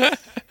Moore.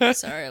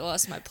 Sorry, I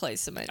lost my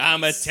place in my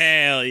I'm notes.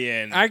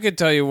 Italian. I could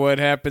tell you what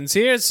happens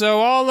here. So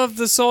all of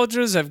the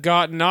soldiers have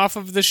gotten off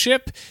of the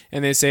ship,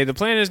 and they say the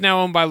planet is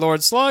now owned by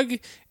Lord Slug,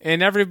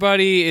 and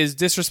everybody is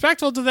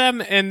disrespectful to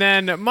them. And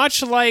then,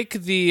 much like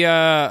the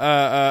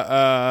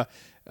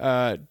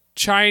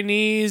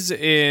Chinese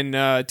in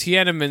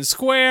Tiananmen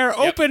Square,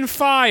 open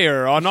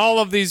fire on all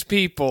of these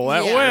people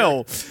at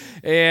will.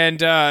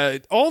 And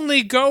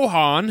only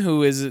Gohan,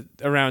 who is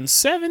around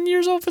 7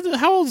 years old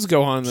how old is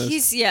Gohan?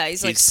 He's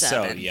like He's so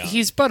 7. young.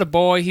 He's but a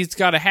boy. He's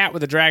got a hat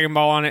with a Dragon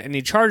Ball on it, and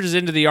he charges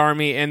into the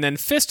army and then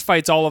fist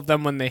fights all of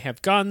them when they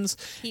have guns.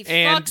 He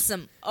and fucks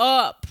them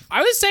up.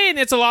 I was saying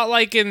it's a lot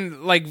like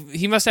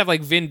he must have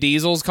like Vin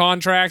Diesel's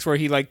contracts where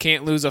he like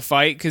can't lose a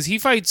fight because he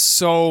fights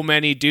so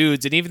many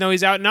dudes, and even though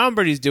he's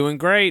outnumbered, he's doing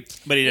great.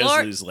 But he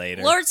does lose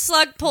later. Lord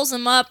Slug pulls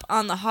him up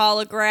on the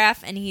holograph,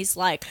 and he's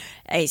like,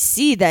 I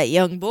see that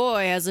young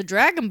boy has a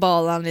Dragon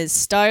Ball on his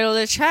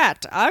stylish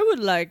hat. I would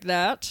like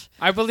that.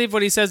 I believe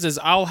what he says is,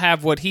 "I'll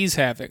have what he's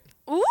having."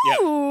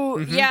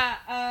 Ooh,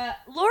 yeah.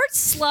 Lord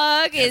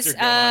Slug is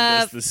Gohan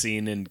does the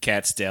scene in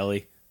Cat's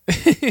Deli.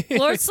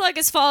 Lord Slug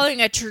is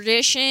following a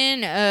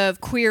tradition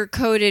of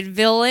queer-coded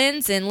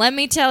villains, and let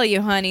me tell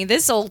you, honey,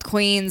 this old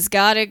queen's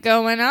got it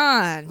going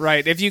on.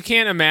 Right. If you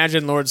can't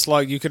imagine Lord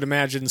Slug, you could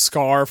imagine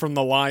Scar from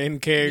The Lion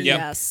King. Yep.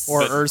 Yes.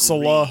 Or But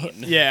Ursula.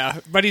 green. Yeah,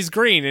 but he's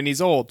green and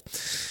he's old.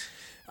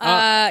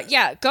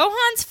 Yeah,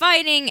 Gohan's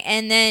fighting,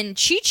 and then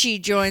Chi-Chi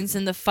joins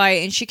in the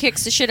fight, and she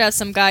kicks the shit out of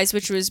some guys,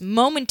 which was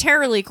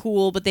momentarily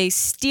cool, but they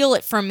steal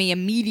it from me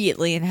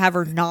immediately and have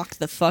her knocked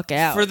the fuck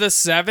out. For the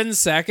 7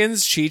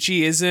 seconds, Chi-Chi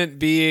isn't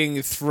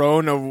being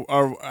thrown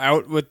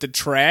out with the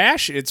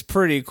trash. It's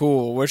pretty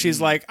cool. Where she's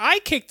like,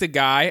 I kicked the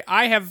guy.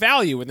 I have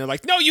value. And they're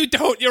like, no, you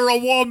don't. You're a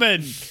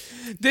woman.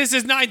 This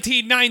is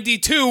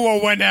 1992 or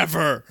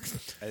whenever.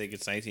 I think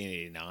it's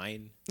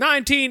 1989.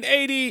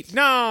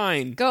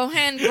 1989.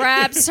 Gohan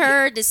grabs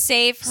her to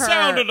save her,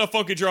 Sound of the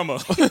funky drummer.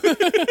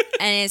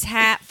 and his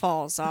hat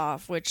falls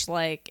off, which,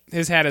 like,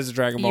 His hat is a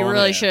Dragon Ball. you on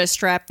really it. should have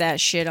strapped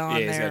that shit on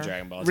Yeah, he's there. got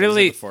Dragon Ball.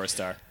 Really? He's a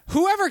 4-star.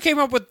 Whoever came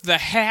up with the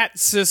hat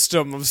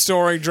system of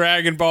storing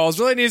Dragon Balls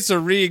really needs to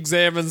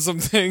re-examine some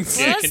things.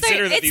 Well, Yeah, it's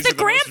consider the- that it's these the are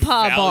the most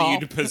grandpa ball.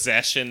 valued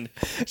possession.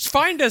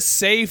 Find a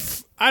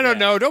safe. I don't Yeah.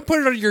 know. Don't put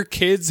it on your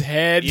kid's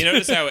head. You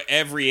notice how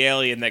every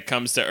alien that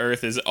comes to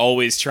Earth is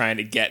always trying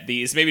to get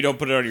these. Maybe don't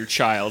put it on your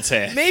child's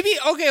head. Maybe,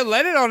 okay,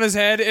 let it on his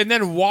head and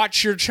then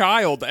watch your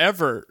child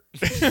ever.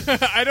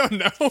 I don't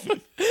know.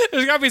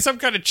 There's got to be some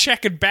kind of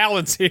check and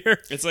balance here.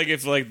 It's like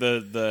if like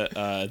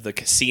the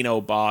casino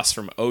boss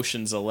from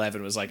Ocean's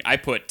 11 was like, I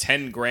put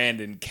 10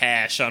 grand in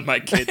cash on my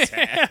kid's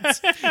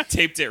hat,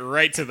 taped it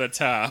right to the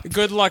top.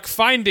 Good luck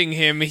finding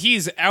him.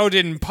 He's out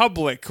in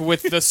public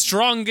with the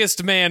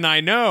strongest man I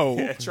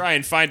know. Try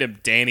and find him,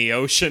 Danny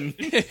Ocean.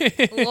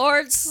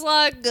 Lord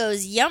Slug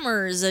goes,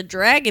 yummers, a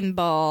Dragon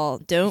Ball.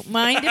 Don't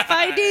mind if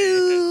I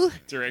do.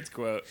 Direct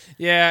quote.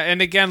 Yeah,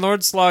 and again,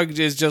 Lord Slug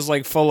is just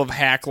like full of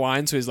hack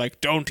lines, so he's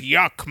like, don't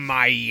yuck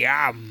my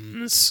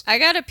yums. I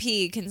gotta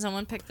pee. Can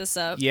someone pick this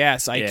up?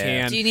 Yes, I Yeah.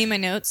 can. Do you need my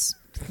notes?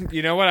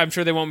 You know what? I'm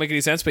sure they won't make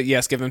any sense, but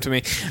yes, give them to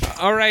me.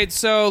 All right,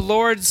 so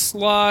Lord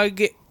Slug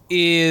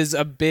is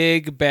a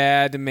big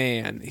bad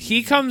man.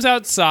 He comes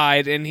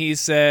outside and he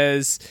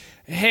says,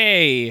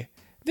 hey,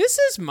 this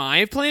is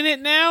my planet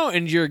now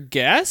and your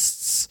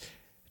guests?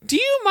 Do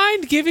you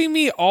mind giving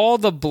me all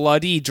the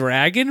bloody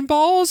Dragon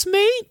Balls,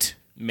 mate?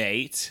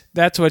 Mate.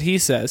 That's what he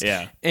says.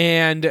 Yeah.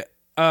 And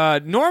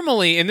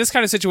normally in this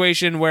kind of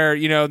situation where,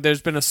 you know,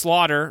 there's been a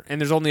slaughter and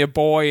there's only a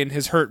boy and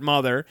his hurt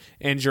mother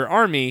and your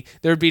army,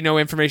 there would be no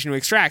information to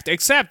extract.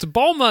 Except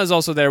Bulma is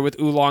also there with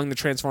Oolong, the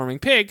transforming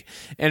pig.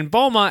 And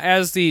Bulma,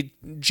 as the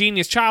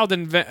genius child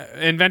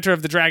inventor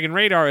of the Dragon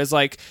Radar, is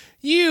like,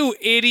 you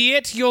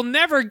idiot, you'll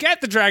never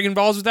get the Dragon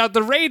Balls without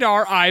the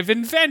radar I've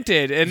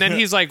invented. And then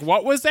he's like,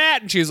 what was that?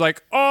 And she's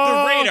like,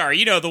 oh. The radar,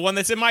 you know, the one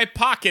that's in my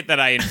pocket that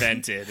I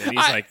invented. And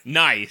he's like,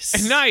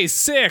 nice. Nice,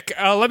 sick.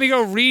 Let me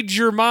go read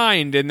your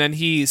mind. And then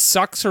he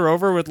sucks her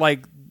over with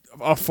like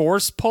a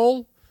force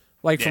pull,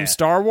 like from Yeah.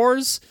 Star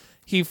Wars.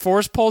 He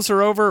force pulls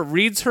her over,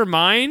 reads her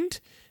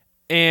mind,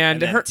 and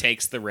And then her.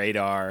 takes the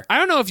radar. I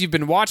don't know if you've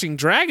been watching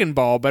Dragon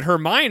Ball, but her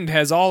mind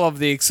has all of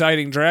the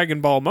exciting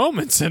Dragon Ball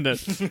moments in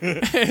it.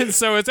 And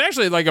so it's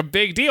actually like a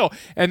big deal.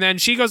 And then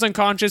she goes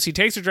unconscious. He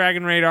takes her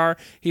Dragon Radar.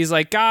 He's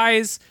like,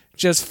 guys,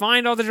 just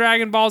find all the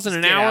Dragon Balls in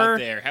an Get hour out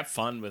there. Have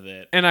fun with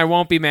it. and I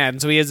won't be mad.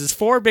 And so he has his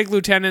 4 big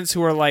lieutenants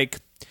who are like,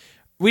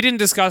 we didn't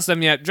discuss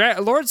them yet.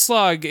 Lord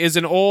Slug is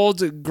an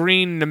old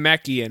green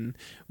Namekian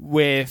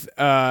with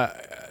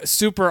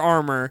super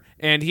armor,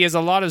 and he has a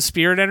lot of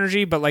spirit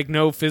energy, but like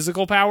no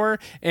physical power.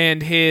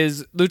 And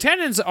his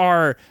lieutenants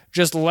are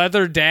just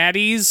leather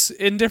daddies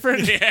in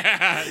different.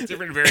 Yeah,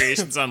 different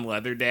variations on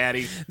Leather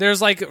Daddy. There's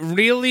like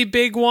really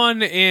big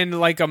one in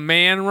like a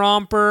man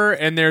romper,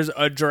 and there's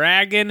a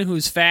dragon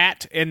who's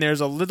fat, and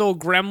there's a little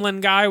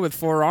gremlin guy with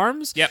 4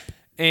 arms. Yep.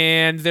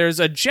 And there's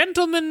a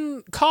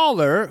gentleman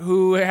caller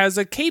who has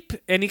a cape,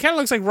 and he kind of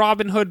looks like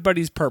Robin Hood, but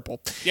he's purple.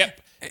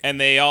 Yep.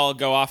 And they all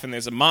go off, and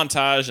there's a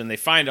montage, and they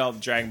find all the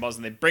Dragon Balls,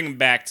 and they bring them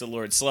back to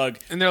Lord Slug.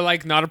 And they're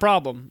like, not a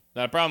problem.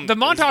 Not a problem. The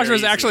montage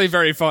was actually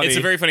very funny. It's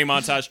a very funny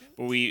montage,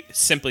 but we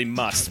simply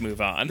must move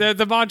on. The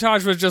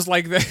montage was just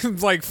like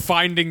like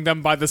finding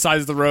them by the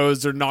sides of the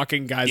roads or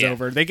knocking guys Yeah.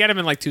 over. They get him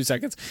in like 2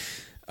 seconds.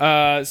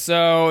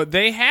 So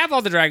they have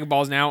all the Dragon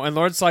Balls now, and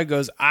Lord Slug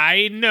goes,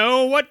 I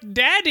know what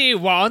Daddy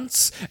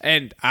wants,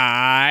 and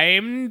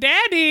I'm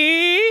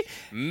Daddy.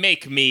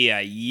 Make me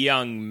a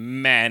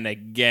young man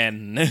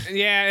again.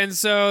 Yeah, and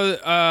so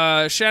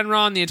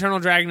Shenron, the Eternal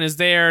Dragon, is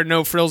there.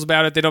 No frills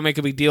about it. They don't make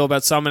a big deal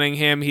about summoning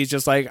him. He's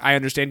just like, I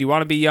understand you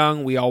want to be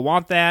young. We all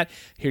want that.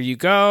 Here you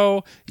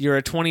go. You're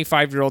a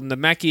 25-year-old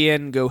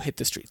Namekian. Go hit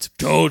the streets.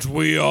 Don't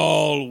we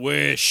all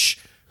wish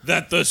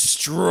that the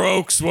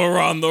Strokes were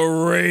on the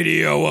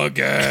radio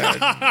again?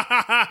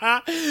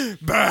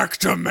 Back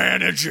to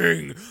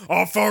managing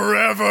a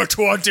Forever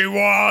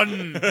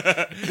 21.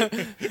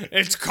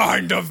 It's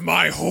kind of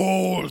my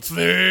whole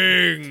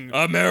thing.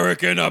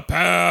 American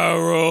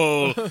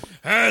Apparel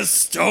has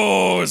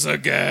stores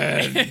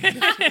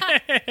again.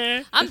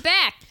 I'm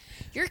back.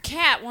 Your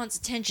cat wants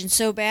attention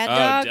so bad, Oh,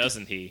 dog.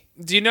 doesn't he?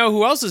 Do you know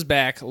who else is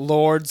back?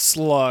 Lord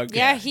Slug.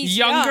 Yeah, he's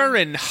younger young.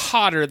 and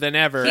hotter than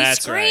ever. He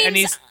That's screams, right. And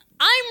he's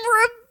I'm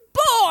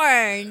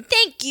reborn.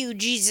 Thank you,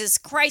 Jesus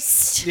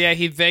Christ. yeah,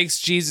 he thanks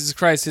Jesus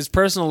Christ, his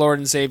personal Lord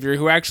and Savior,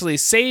 who actually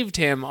saved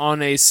him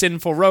on a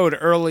sinful road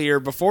earlier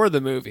before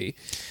the movie.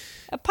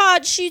 A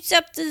pod shoots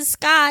up to the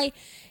sky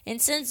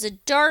and sends a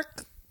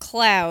dark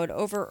cloud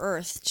over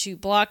Earth to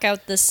block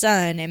out the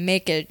sun and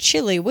make a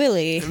chilly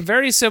willy.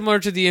 Very similar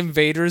to the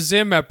Invader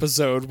Zim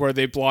episode where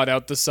they blot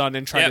out the sun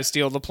and try Yep. to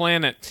steal the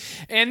planet.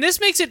 And this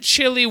makes it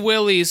chilly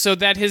willy so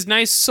that his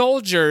nice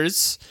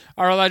soldiers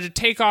are allowed to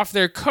take off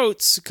their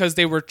coats because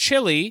they were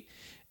chilly.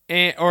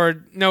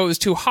 Or no, it was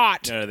too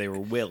hot. No, they were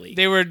Willy.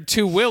 They were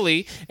too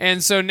willy,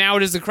 and so now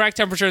it is the correct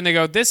temperature, and they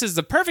go, this is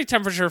the perfect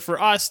temperature for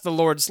us, the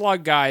Lord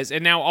Slug guys,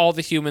 and now all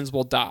the humans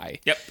will die.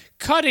 Yep.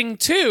 Cutting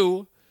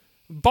to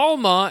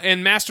Bulma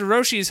in Master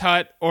Roshi's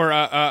hut, or,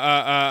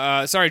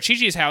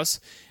 Chi-Chi's house,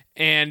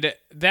 and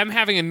them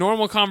having a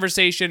normal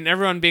conversation, and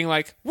everyone being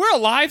like, we're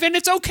alive, and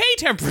it's okay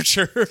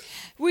temperature.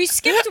 We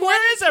skipped one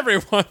Where is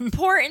everyone?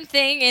 important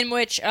thing in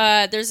which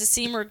there's a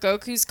scene where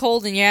Goku's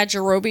cold and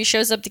Yajirobe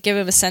shows up to give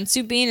him a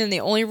sensu bean, and the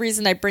only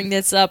reason I bring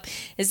this up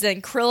is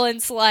then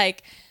Krillin's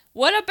like,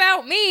 what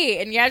about me?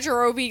 And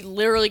Yajirobe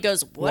literally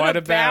goes, what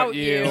about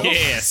you?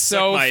 Yeah,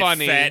 So suck my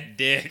funny. fat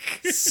dick.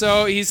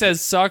 So he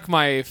says, suck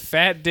my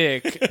fat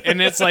dick.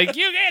 And it's like,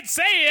 you can't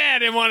say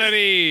that in one of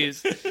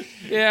these.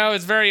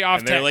 It's very off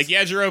And they're like,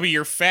 yeah, Jerobe,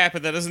 you're fat,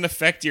 but that doesn't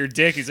affect your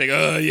dick. He's like,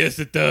 oh, yes,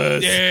 it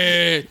does.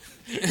 yeah,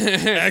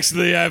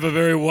 Actually, I have a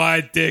very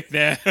wide dick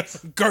now.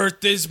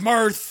 girth is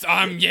mirth.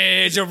 I'm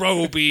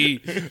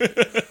Yajirobe.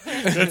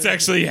 That's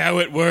actually how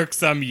it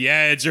works. I'm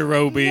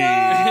Jerobe.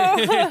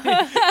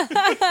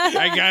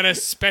 I got a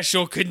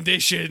special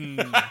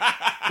condition.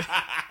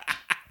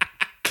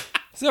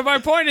 So my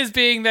point is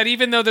being that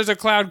even though there's a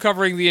cloud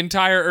covering the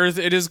entire Earth,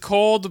 it is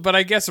cold, but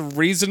I guess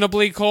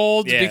reasonably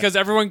cold Yeah. because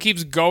everyone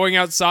keeps going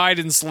outside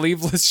in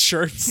sleeveless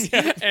shirts,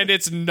 and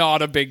it's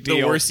not a big The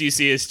deal. worst you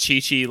see is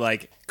Chi-Chi,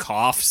 like,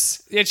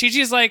 coughs. Yeah,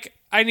 Chi-Chi's like,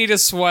 I need a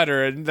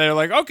sweater, and they're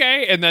like,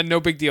 okay, and then no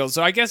big deal.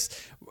 So I guess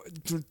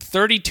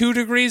 32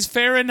 degrees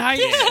Fahrenheit?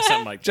 Yeah,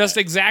 something like Just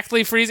that.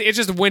 exactly freezing. It's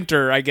just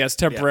winter, I guess,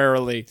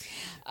 temporarily.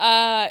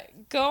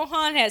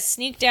 Gohan has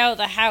sneaked out of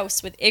the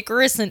house with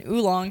Icarus and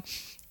Oolong,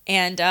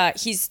 and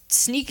he's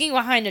sneaking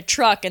behind a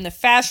truck, and the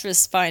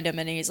fascists find him,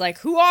 and he's like,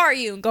 who are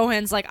you? And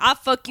Gohan's like, I'll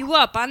fuck you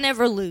up. I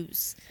never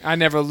lose. I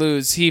never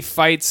lose. He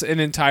fights an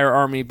entire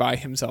army by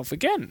himself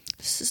again.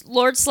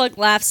 Lord Slug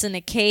laughs in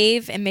a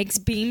cave and makes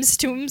beams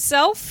to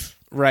himself.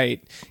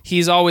 Right.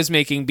 He's always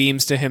making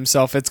beams to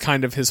himself. It's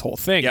kind of his whole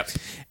thing. Yep.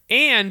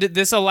 And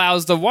this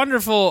allows the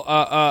wonderful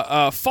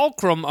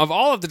fulcrum of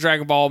all of the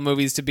Dragon Ball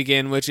movies to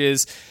begin, which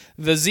is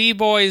the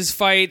Z-Boys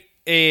fight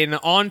an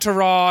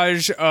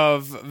entourage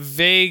of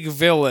vague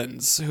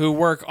villains who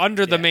work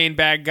under the main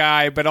bad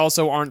guy, but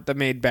also aren't the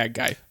main bad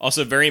guy.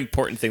 Also, a very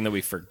important thing that we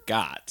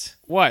forgot.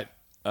 What?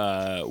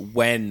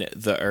 When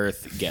the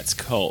Earth gets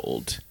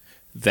cold,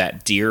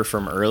 that deer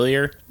from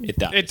earlier, it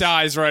dies. It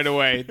dies right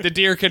away. The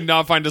deer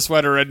cannot find a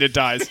sweater and it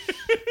dies.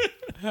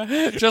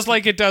 Just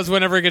like it does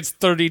whenever it gets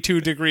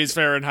 32 degrees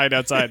Fahrenheit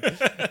outside.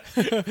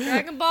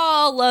 Dragon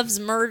Ball loves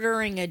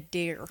murdering a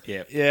deer.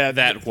 Yeah,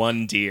 that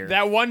one deer.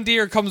 That one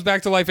deer comes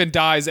back to life and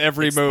dies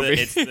every movie.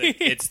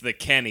 It's the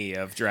Kenny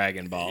of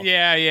Dragon Ball.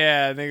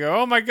 Yeah. And they go,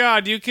 oh my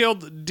god, you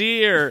killed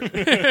deer.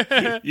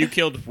 You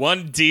killed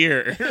one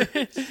deer.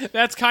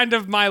 That's kind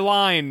of my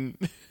line.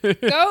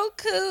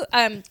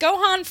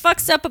 Gohan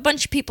fucks up a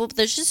bunch of people, but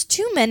there's just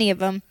too many of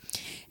them.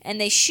 And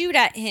they shoot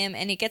at him,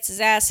 and he gets his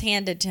ass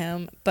handed to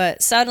him.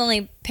 But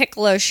suddenly,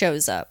 Piccolo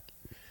shows up.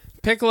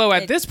 Piccolo,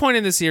 at this point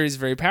in the series, is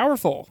very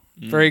powerful.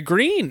 Very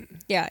green.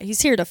 Yeah,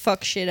 he's here to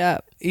fuck shit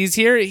up. He's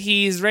here.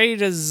 He's ready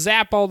to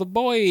zap all the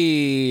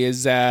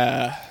boys.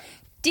 Deal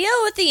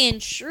with the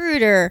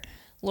intruder,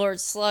 Lord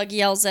Slug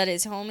yells at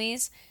his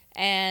homies.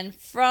 And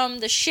from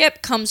the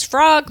ship comes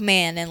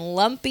Frogman and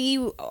lumpy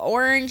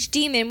orange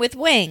demon with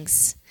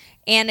wings.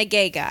 And a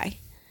gay guy.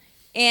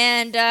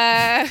 And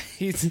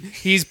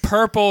He's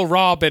purple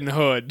Robin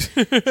Hood.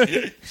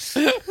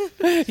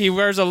 He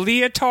wears a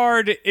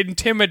leotard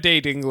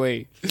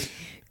intimidatingly.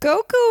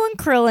 Goku and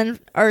Krillin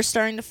are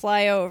starting to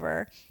fly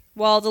over.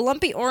 Well, the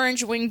lumpy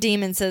orange winged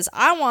demon says,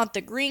 I want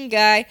the green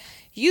guy.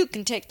 You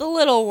can take the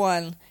little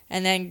one.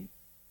 And then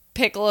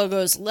Piccolo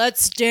goes,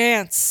 let's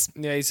dance.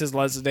 Yeah, he says,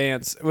 let's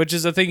dance, which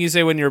is a thing you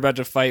say when you're about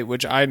to fight,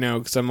 which I know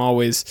because I'm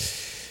always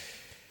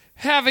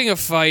having a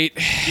fight.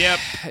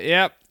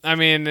 Yep. I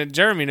mean,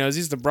 Jeremy knows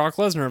he's the Brock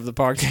Lesnar of the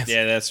podcast.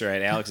 Yeah, that's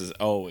right. Alex is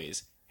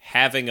always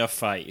having a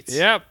fight.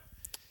 Yep.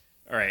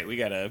 All right, we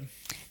gotta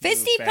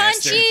Fisty move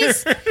faster.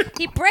 punches.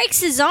 He breaks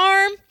his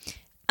arm.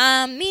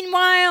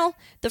 Meanwhile,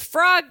 the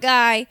frog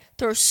guy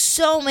throws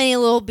so many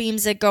little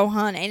beams at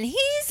Gohan, and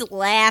he's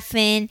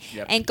laughing.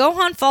 Yep. And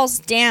Gohan falls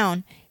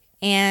down,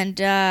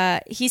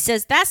 and he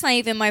says, "That's not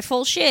even my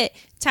full shit.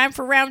 Time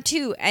for round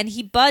 2." And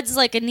he buds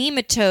like a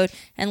nematode,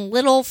 and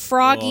little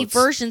froggy Well, it's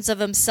versions of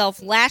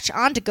himself latch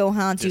onto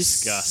Gohan to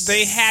disgusting.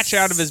 They hatch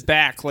out of his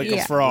back like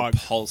Yeah. a frog.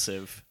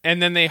 Repulsive. And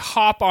then they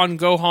hop on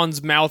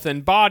Gohan's mouth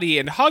and body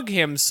and hug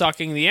him,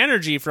 sucking the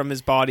energy from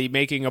his body,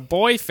 making a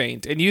boy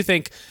faint. And you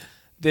think,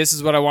 this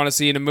is what I want to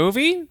see in a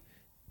movie?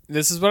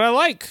 This is what I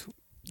like.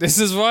 This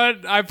is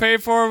what I pay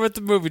for with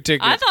the movie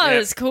ticket. I thought Yeah. it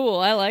was cool.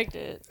 I liked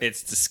it.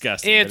 It's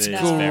disgusting. It's but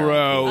it is very I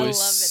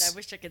gross. love it. I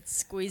wish I could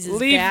squeeze his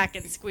Leave- back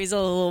and squeeze a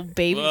little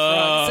baby Whoa.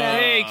 frog. out.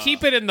 Hey,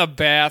 keep it in the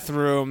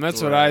bathroom.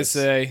 That's what I Gross.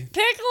 say.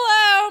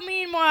 Piccolo,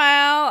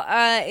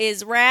 meanwhile,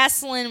 is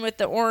wrestling with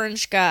the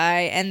orange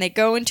guy, and they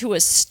go into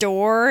a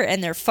store,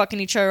 and they're fucking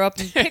each other up,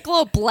 and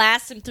Piccolo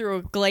blasts him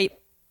through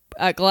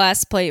a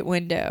glass plate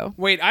window.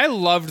 Wait, I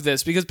loved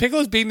this because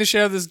Piccolo's beating the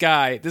shit out of this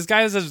guy. This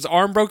guy has his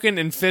arm broken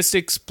and fist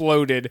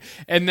exploded.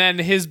 And then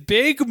his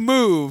big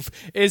move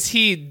is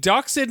he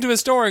ducks into a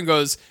store and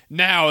goes,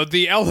 now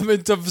the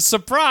element of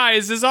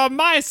surprise is on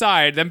my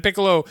side. Then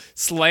Piccolo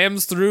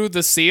slams through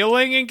the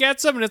ceiling and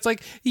gets him. And it's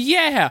like,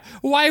 yeah,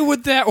 why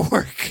would that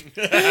work?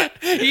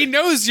 He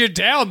knows you're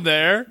down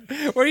there.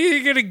 What are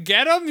you going to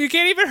get him? You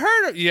can't even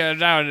hurt him. Yeah,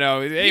 no.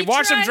 Hey, He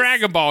watch some tries-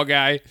 Dragon Ball,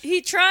 guy.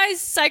 He tries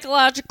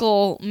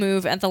psychological move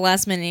at the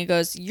last minute. He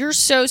goes, you're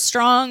so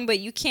strong, but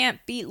you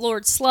can't beat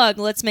Lord Slug.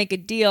 Let's make a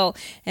deal.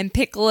 And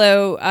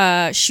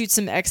Piccolo shoots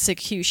him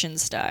execution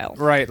style.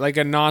 Right, like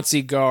a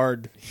Nazi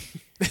guard.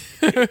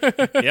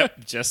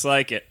 Yep, just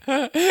like it.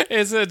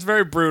 It's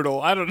very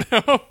brutal. I don't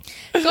know.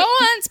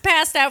 Gohan's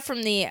passed out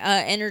from the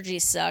energy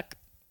suck,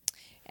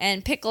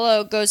 and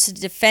Piccolo goes to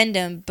defend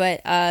him,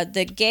 but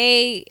the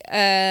gay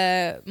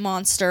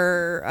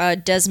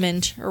monster,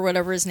 Desmond, or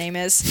whatever his name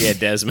is, Yeah,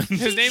 Desmond.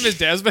 His name is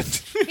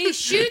Desmond. he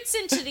shoots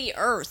into the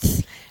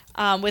earth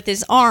with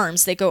his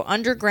arms. They go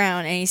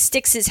underground, and he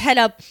sticks his head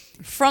up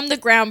from the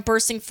ground,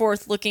 bursting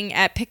forth, looking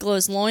at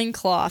Piccolo's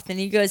loincloth, and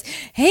he goes,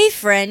 hey,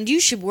 friend, you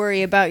should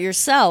worry about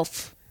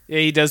yourself. Yeah,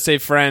 he does say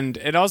friend.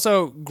 And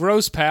also,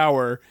 gross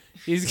power.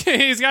 He's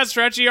got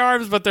stretchy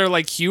arms, but they're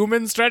like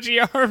human stretchy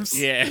arms.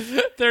 Yeah.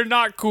 They're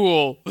not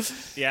cool.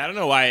 Yeah, I don't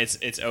know why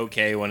it's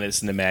okay when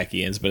it's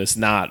Namekians, but it's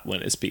not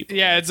when it's people.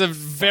 Yeah, it's a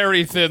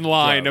very thin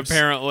line, Gross.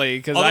 apparently,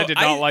 because I Although did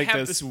not like I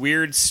have this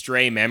weird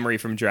stray memory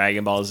from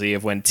Dragon Ball Z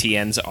of when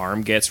Tien's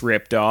arm gets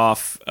ripped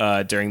off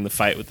during the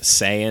fight with the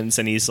Saiyans,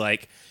 and he's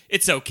like,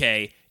 it's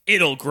okay,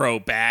 it'll grow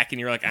back. And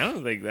you're like, I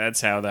don't think that's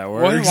how that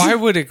works. Why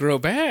would it grow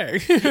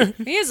back?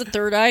 He has a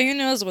third eye. Who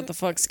knows what the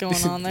fuck's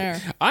going on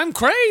there? I'm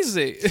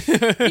crazy.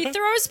 He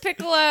throws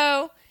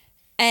Piccolo,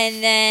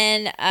 and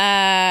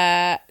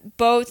then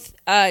both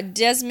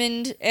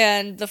Desmond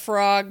and the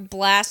frog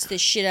blast the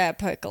shit out of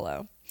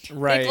Piccolo.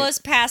 Right. Piccolo's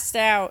passed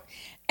out,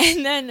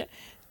 and then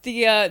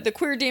the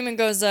queer demon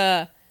goes,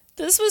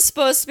 this was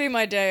supposed to be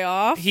my day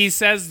off. He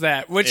says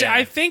that, which Yeah.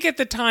 I think at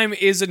the time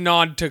is a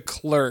nod to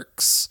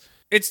Clerks.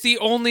 It's the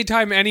only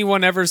time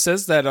anyone ever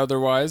says that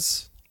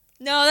otherwise.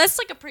 No, that's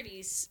like a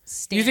pretty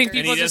standard. You think And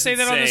people he just say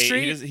doesn't that on the say-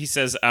 street? He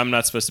says, I'm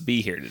not supposed to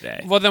be here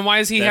today. Well, then why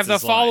does he That's have the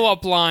his line.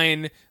 follow-up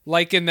line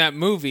like in that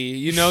movie?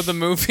 You know the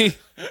movie?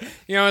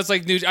 It's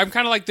like I'm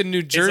kind of like the New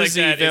It's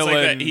Jersey like that, villain.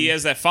 It's like that. He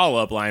has that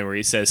follow-up line where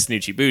he says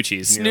Snoochie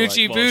Boochies. And you're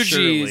Snoochie like, well, Boochies.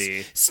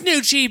 surely-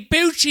 Snoochie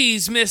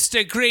Boochies,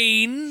 Mr.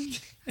 Green.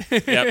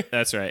 Yep,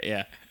 that's right,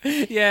 yeah.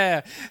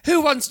 Yeah.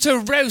 Who wants to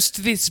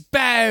roast this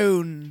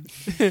bone?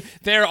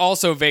 They're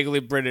also vaguely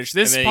British.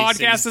 This And then he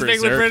podcast sings is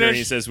vaguely Berserker, and he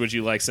British. says, would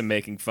you like some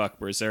making fuck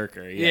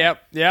Berserker? Yeah.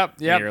 Yep.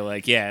 And you're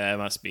like, yeah, that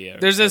must be a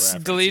There's a this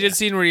reference, deleted yeah.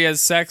 scene where he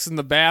has sex in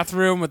the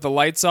bathroom with the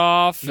lights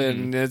off,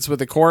 and it's with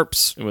a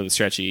corpse. With a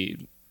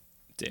stretchy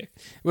dick.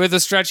 With a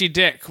stretchy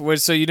dick,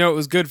 so you know it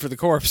was good for the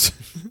corpse.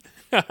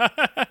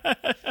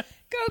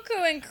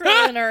 Goku and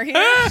Krillin are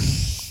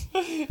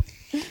here.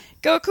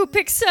 Goku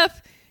picks up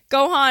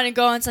Gohan, and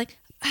Gohan's like,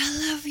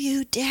 I love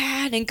you,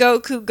 Dad. And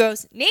Goku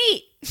goes,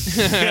 neat.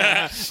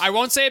 I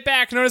won't say it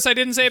back. Notice I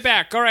didn't say it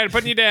back. All right, I'm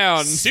putting you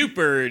down.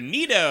 Super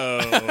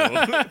neato.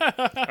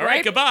 All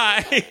right,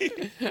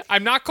 goodbye.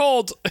 I'm not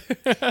cold.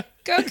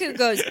 Goku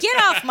goes,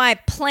 get off my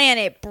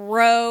planet,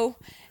 bro.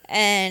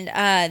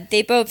 And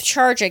they both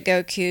charge at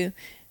Goku,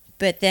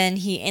 but then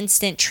he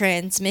instant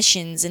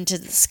transmissions into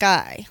the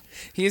sky.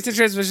 He instant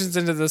transmissions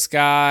into the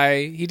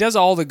sky. He does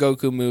all the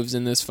Goku moves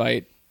in this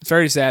fight. It's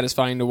very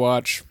satisfying to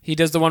watch. He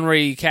does the one where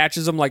he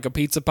catches him like a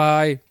pizza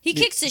pie. He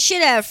kicks the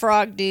shit out of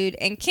Frog Dude,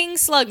 and King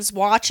Slug's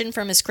watching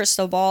from his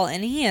crystal ball,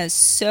 and he is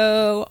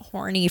so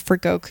horny for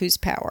Goku's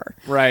power.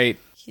 Right.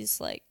 He's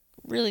like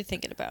really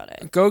thinking about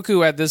it.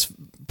 Goku at this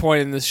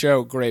point in the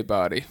show, great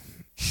body.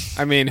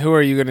 I mean, who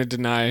are you going to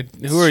deny?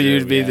 Who are you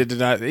to be to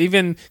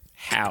deny?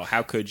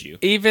 How could you?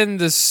 Even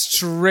the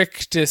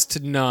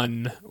strictest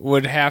nun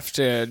would have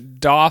to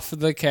doff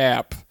the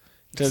cap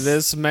to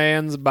this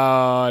man's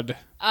bod.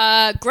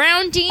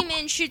 Ground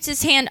Demon shoots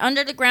his hand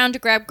under the ground to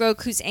grab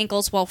Goku's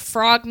ankles while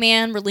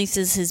Frogman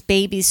releases his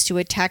babies to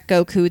attack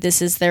Goku.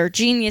 This is their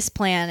genius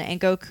plan,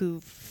 and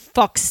Goku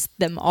fucks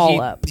them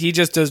all up. He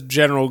just does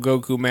general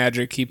Goku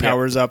magic. He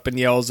powers up and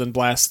yells and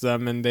blasts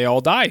them, and they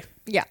all die.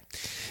 Yeah.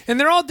 And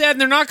they're all dead,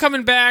 and they're not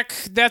coming back.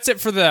 That's it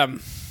for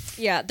them.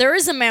 Yeah, there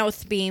is a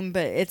mouth beam,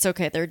 but it's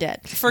okay. They're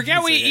dead.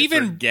 Forget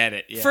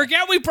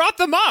Forget we brought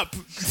them up.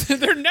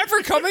 They're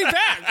never coming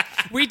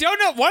back. We don't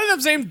know. One of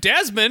them's named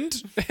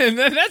Desmond, and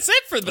then that's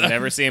it for them. We'll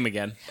never see him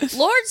again.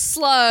 Lord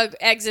Slug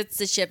exits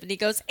the ship and he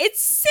goes, "It's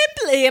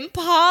simply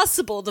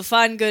impossible to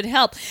find good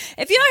help.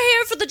 If you're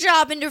here for the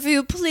job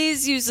interview,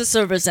 please use the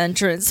service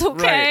entrance,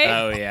 okay?"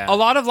 Oh, yeah. A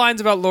lot of lines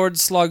about Lord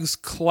Slug's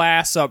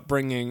class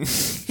upbringing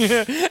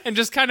and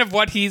just kind of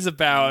what he's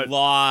about.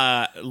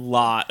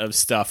 Lot of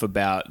stuff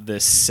about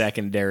this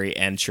secondary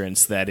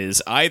entrance that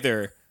is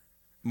either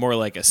more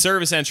like a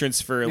service entrance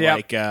for for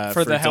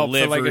the help,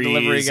 for like a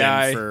delivery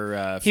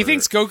guy. He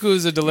thinks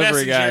Goku's a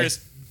delivery guy.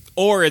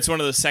 Or it's one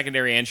of those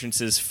secondary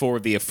entrances for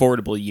the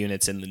affordable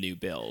units in the new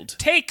build.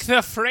 Take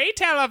the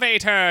freight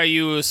elevator,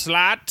 you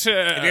slut.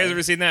 Have you guys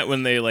ever seen that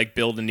when they like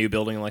build a new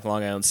building in like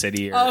Long Island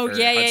City or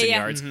Hudson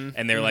Yards,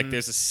 and they're like,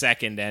 there's a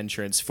second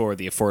entrance for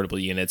the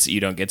affordable units. You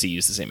don't get to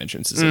use the same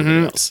entrance as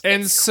everybody else.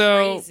 And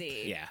so,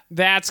 Crazy.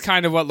 that's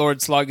kind of what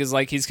Lord Slug is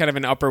like. He's kind of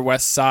an Upper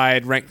West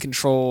Side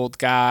rent-controlled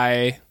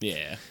guy.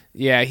 Yeah.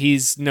 Yeah,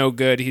 he's no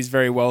good. He's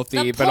very wealthy,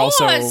 The but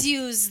also... poors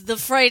use the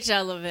freight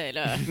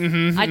elevator.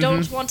 I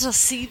don't want to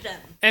see them.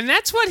 And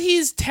that's what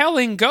he's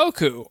telling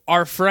Goku,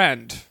 our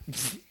friend.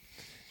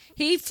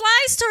 He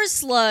flies towards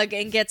Slug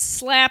and gets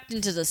slapped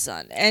into the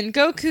sun, and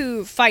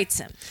Goku fights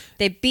him.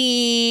 They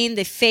beam,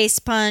 they face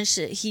punch.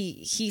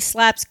 He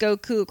slaps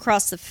Goku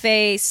across the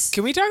face.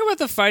 Can we talk about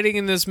the fighting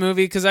in this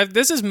movie? Because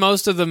this is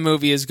most of the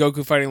movie is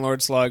Goku fighting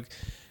Lord Slug.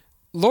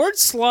 Lord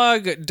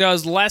Slug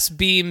does less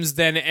beams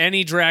than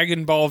any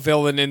Dragon Ball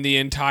villain in the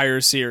entire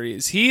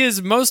series. He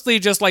is mostly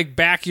just like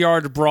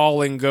backyard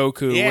brawling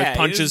Goku with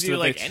punches to the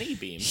like face. any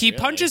beams. He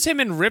punches him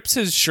and rips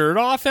his shirt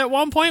off at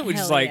one point, which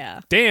Hell is like,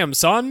 yeah. damn,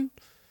 son.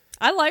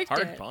 I liked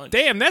Hard it. punch.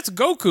 Damn, that's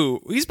Goku.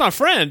 He's my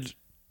friend.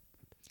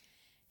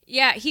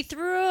 Yeah, he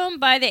threw him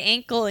by the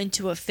ankle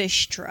into a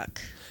fish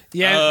truck.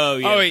 Yeah. Oh,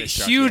 yeah, wait, fish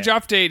truck, huge yeah.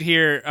 update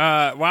here.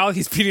 While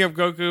he's beating up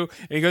Goku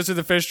and he goes to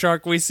the fish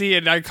truck, we see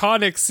an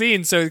iconic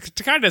scene. So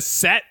to kind of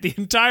set the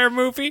entire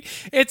movie,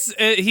 it's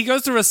he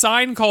goes through a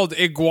sign called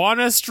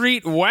Iguana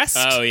Street West.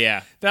 Oh,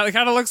 yeah. That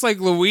kind of looks like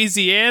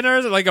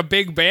Louisiana, like a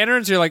big banner.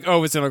 And so you're like,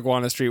 oh, it's in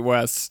Iguana Street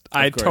West.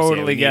 I Of course,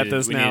 totally yeah, get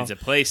this we now. needed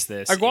to place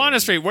this. Iguana in-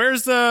 Street.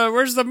 Where's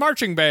the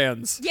marching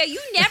bands? Yeah,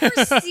 you never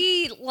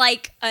see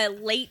like a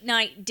late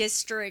night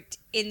district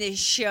in this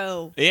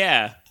show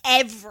Yeah.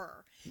 ever.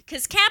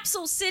 Because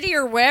Capsule City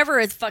or wherever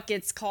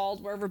it's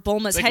called, wherever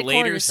Bulma's It's like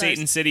headquarters later is.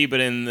 Satan City, but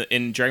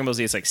in Dragon Ball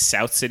Z, it's like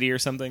South City or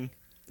something.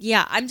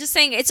 Yeah, I'm just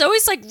saying it's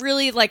always like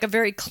really like a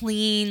very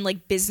clean,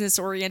 like business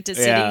oriented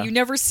city. Yeah. You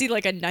never see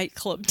like a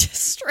nightclub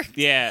district.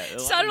 Yeah. a lot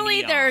of Suddenly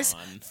neon. there's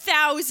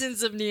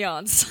thousands of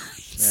neon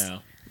signs. Yeah.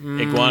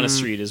 Iguana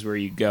Street is where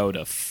you go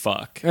to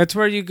fuck. That's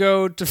where you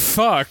go to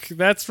fuck.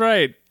 That's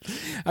right.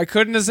 I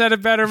couldn't have said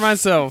it better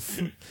myself.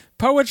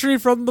 Poetry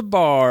from the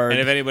bard.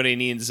 And if anybody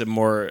needs a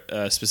more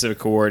specific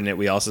coordinate,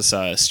 we also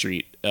saw a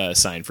street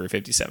sign for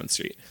 57th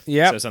Street.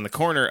 Yep. So it's on the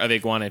corner of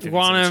Iguana and 57th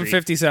Iguana and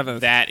Street. 57th.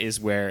 That is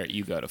where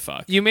you go to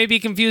fuck. You may be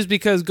confused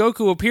because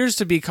Goku appears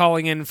to be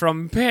calling in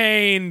from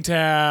Pain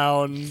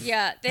Town.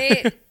 Yeah,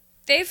 they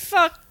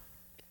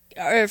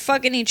are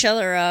fucking each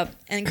other up,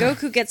 and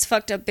Goku gets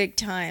fucked up big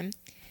time.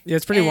 Yeah,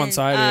 it's pretty And,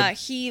 one-sided.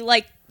 He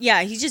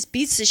just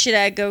beats the shit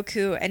out of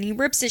Goku, and he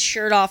rips his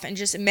shirt off and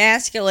just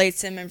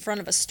emasculates him in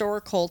front of a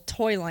store called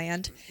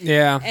Toyland.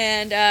 Yeah.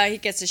 And he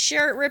gets his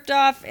shirt ripped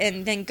off,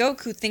 and then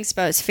Goku thinks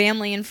about his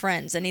family and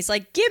friends, and he's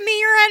like, "Give me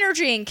your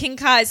energy." And King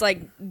Kai's like,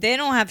 "They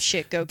don't have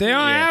shit, Goku." They don't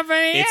Yeah. have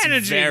any It's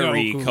energy,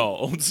 very Goku.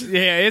 cold.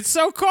 Yeah, it's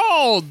so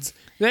cold.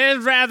 They'd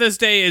rather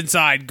stay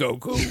inside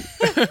Goku.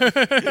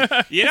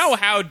 You know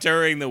how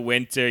during the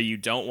winter you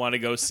don't want to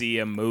go see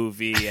a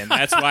movie, and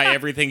that's why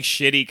everything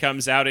shitty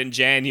comes out in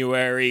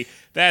January?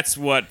 That's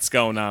what's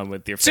going on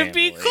with your To family.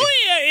 be clear,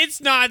 it's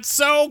not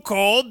so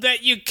cold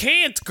that you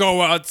can't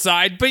go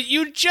outside, but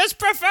you just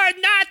prefer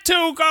not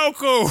to,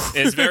 Goku.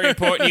 It's very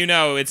important you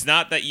know it's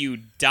not that you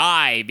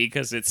die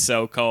because it's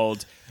so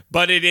cold,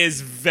 but it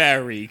is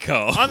very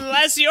cold.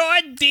 Unless you're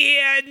a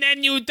deer and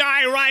then you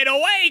die right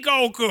away,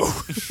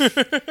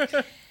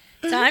 Goku.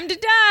 Time to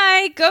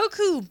die.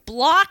 Goku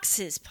blocks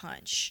his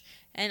punch,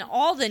 and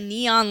all the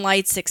neon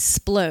lights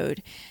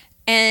explode.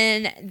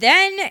 And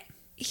then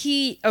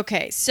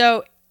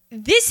So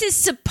this is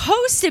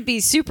supposed to be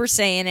Super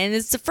Saiyan, and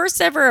it's the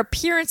first ever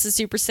appearance of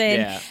Super Saiyan,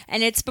 Yeah.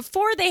 and it's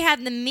before they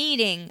had the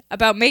meeting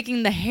about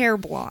making the hair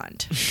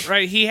blonde.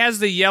 Right, he has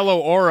the yellow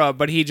aura,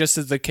 but he just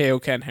has the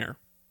Kaioken hair.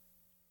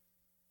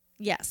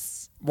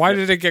 Yes. Why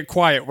did it get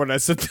quiet when I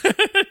said that?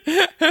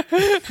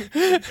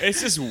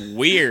 It's just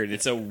weird.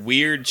 It's a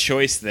weird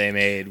choice they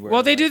made. Where,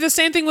 Well, they do the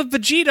same thing with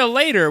Vegeta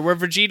later, where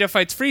Vegeta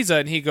fights Frieza,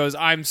 and he goes,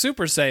 "I'm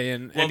Super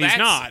Saiyan," and he's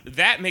not.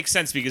 That makes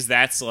sense because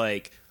that's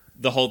like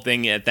the whole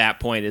thing at that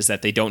point is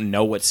that they don't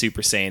know what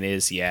Super Saiyan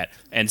is yet,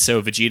 and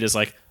so Vegeta's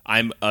like,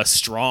 "I'm a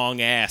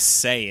strong ass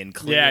Saiyan."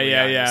 Clearly,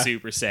 I'm a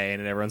Super Saiyan,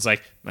 and everyone's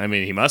like, "I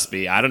mean, he must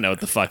be. I don't know what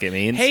the fuck it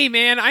means." Hey,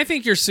 man, I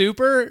think you're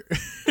super.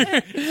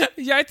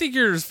 Yeah, I think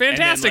you're and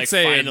fantastic,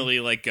 then, Saiyan. finally,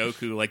 like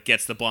Goku, like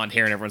gets the blonde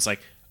hair, and everyone's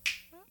like,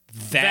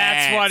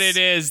 That's what it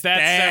is.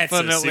 That's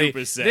a definitely. Super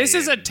Saiyan. This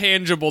is a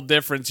tangible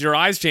difference. Your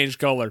eyes change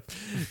color.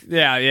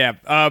 Yeah.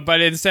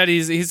 But instead,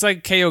 he's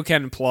like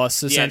Kaioken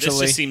plus Yeah, essentially.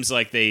 this just seems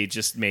like they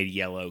just made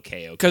yellow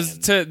KO. Because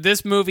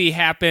this movie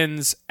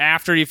happens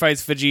after he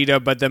fights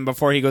Vegeta, but then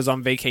before he goes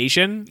on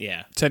vacation.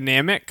 Yeah. To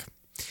Namek.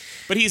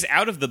 But he's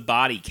out of the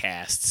body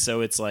cast,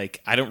 so it's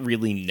like I don't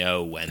really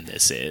know when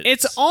this is.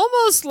 It's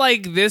almost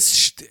like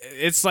this.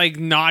 It's like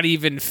not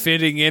even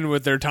fitting in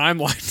with their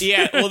timeline.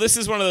 Yeah, well, this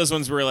is one of those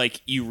ones where like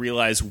you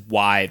realize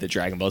why the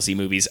Dragon Ball Z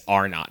movies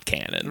are not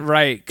canon,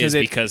 Right?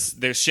 Because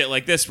there's shit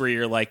like this where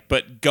you're like,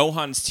 but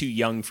Gohan's too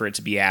young for it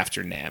to be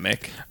after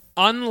Namek.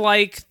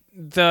 Unlike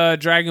the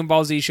Dragon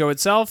Ball Z show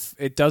itself,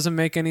 it doesn't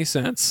make any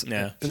sense.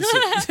 Yeah,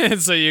 And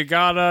so you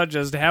gotta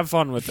just have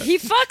fun with it. He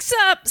fucks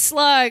up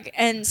Slug,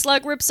 and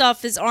Slug rips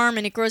off his arm,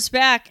 and it grows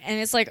back, and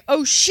it's like,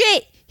 oh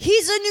shit,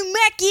 he's a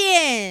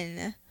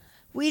Namekian.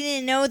 We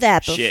didn't know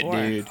that before. shit,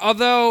 dude.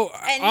 Although,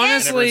 And And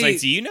honestly, everyone's like,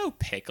 do you know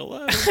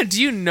Piccolo?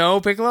 do you know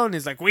Piccolo? And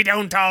he's like, we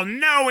don't all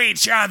know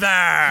each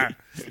other.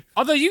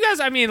 Although you guys,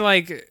 I mean,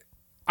 like,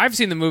 I've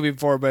seen the movie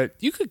before, but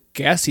you could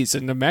guess he's a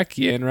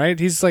Namekian, right?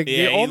 He's like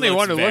Yeah, the he only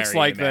one who very looks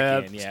like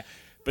that. Namekian, Yeah.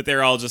 But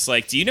they're all just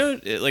like, do you know,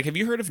 like, have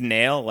you heard of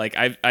Nail? Like,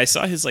 I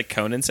saw his, like,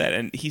 Conan set,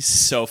 and he's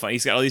so funny.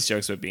 He's got all these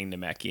jokes about being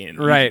Namekian.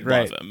 Right.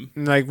 Love him.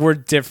 Like, we're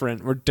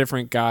different. We're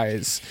different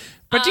guys.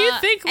 But do you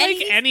think, and like,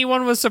 he-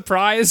 anyone was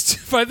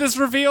surprised by this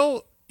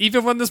reveal,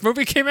 even when this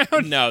movie came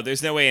out? No,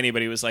 there's no way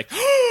anybody was like,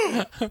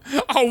 Oh,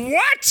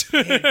 what?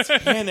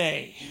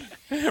 Penne.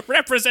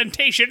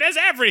 Representation is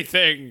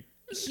everything.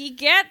 He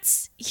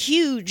gets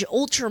huge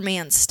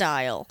Ultraman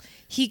style.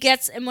 He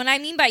gets, and when I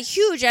mean by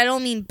huge, I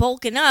don't mean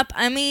bulking up.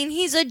 I mean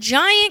he's a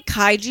giant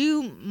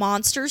kaiju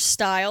monster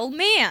style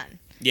man.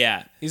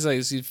 Yeah. He's like,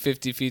 is he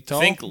 50 feet tall?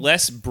 Think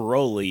less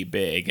Broly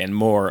big and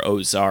more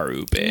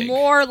Ozaru big.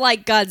 More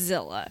like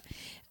Godzilla.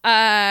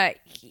 Kai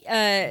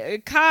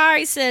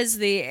says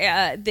the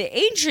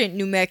ancient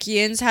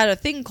Namekians had a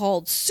thing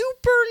called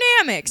Super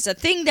Nameks, a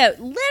thing that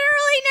literally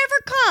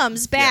never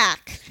comes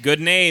back. Good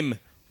name.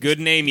 Good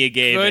name you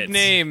gave it. Good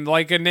name,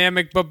 like a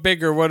Namek but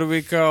bigger. What do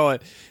we call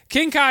it?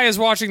 King Kai is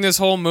watching this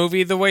whole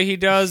movie the way he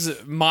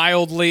does,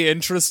 mildly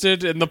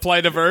interested in the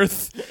plight of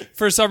Earth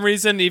for some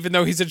reason, even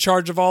though he's in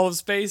charge of all of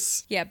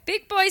space. Yeah,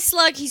 big boy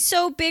Slug, he's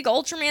so big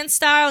Ultraman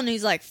style, and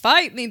he's like,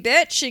 fight me,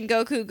 bitch. And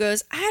Goku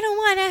goes, I don't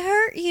want to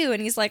hurt you.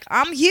 And he's like,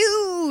 I'm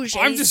huge.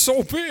 And I'm he's- just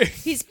so big.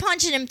 He's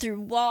punching him through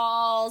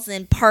walls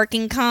and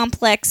parking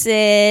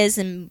complexes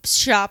and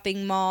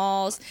shopping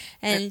malls.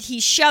 And he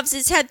shoves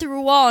his head through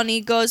a wall and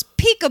he goes,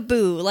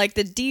 peekaboo, like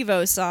the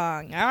Devo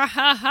song. Ah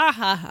ha ha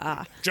ha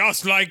ha.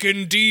 Just like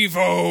in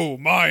Devo,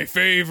 my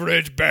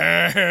favorite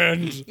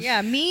band.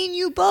 Yeah, me and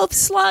you both,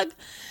 Slug.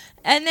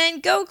 And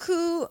then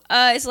Goku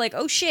is like,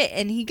 oh shit,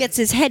 and he gets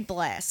his head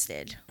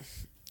blasted.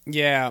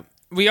 Yeah.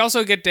 We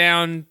also get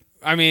down,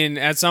 I mean,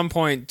 at some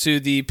point to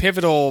the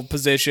pivotal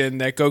position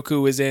that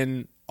Goku is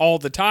in all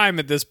the time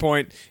at this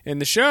point in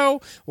the show,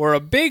 where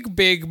a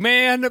big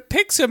man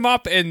picks him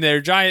up in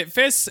their giant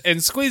fists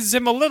and squeezes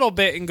him a little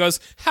bit and goes,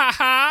 ha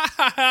ha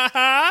ha ha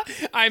ha,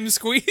 I'm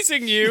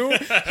squeezing you,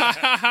 ha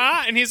ha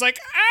ha, and he's like,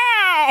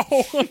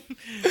 ow!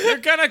 You're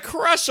gonna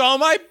crush all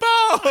my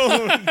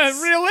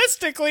bones.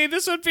 Realistically,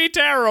 this would be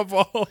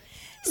terrible.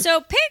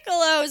 So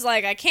Piccolo's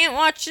like, I can't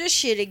watch this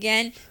shit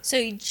again.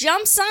 So he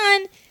jumps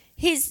on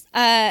his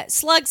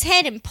Slug's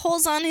head and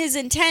pulls on his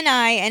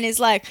antennae and is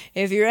like,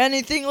 if you're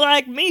anything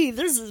like me,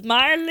 this is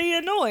mildly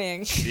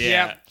annoying.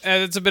 Yeah.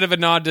 And it's a bit of a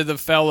nod to the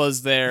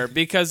fellas there,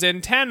 because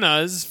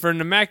antennas for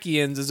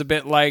Namekians is a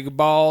bit like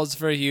balls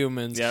for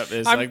humans. Yep,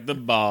 it's I'm- like the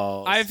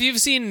balls. If you've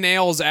seen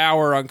Nail's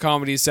Hour on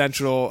Comedy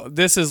Central,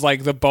 this is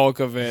like the bulk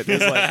of it.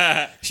 It's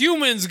like,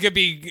 humans could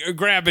be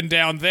grabbing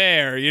down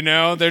there, you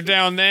know? They're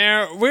down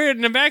there. We're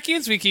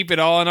Namekians, we keep it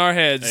all in our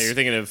heads. You're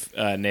thinking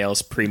of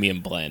Nail's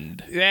Premium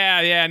Blend.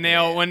 Yeah,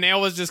 Nail. When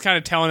Nail was just kind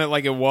of telling it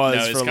like it was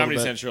No, for his a little Comedy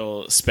bit.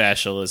 Central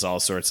special is all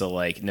sorts of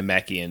like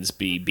Namekians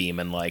be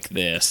beaming like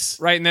this.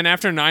 Right, and then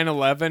after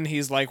 9/11,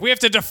 he's like, we have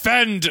to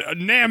defend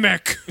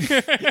Namek.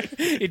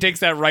 He takes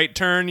that right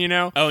turn, you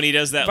know? Oh, and he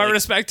does that. But like,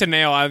 respect to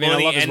Nail, I mean, well,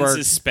 I love he his ends work.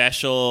 his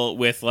special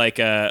with like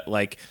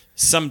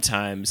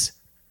sometimes,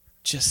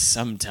 just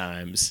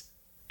sometimes,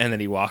 and then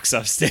he walks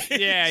upstairs.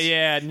 Yeah.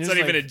 And It's you're not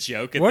just even a like,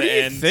 joke at what the are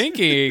you end.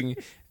 thinking?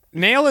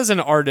 Nail is an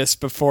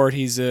artist before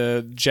he's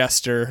a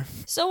jester.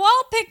 So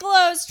while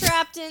Piccolo's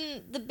trapped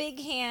in the big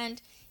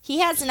hand, he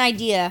has an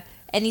idea,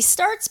 and he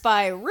starts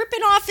by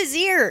ripping off his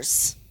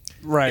ears.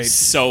 Right. It's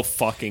so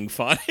fucking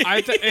funny.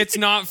 It's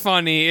not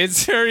funny.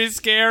 It's very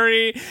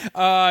scary.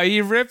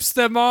 He rips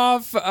them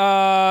off.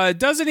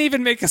 Doesn't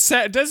even make a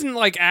set. Doesn't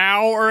like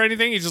ow or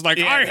anything. He's just like,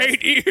 Yeah, I that's-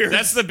 hate ears.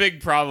 That's the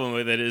big problem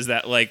with it is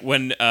that like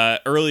when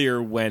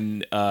earlier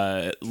when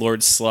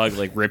Lord Slug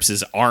like rips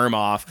his arm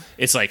off,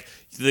 it's like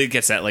it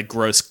gets that like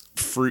gross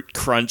fruit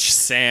crunch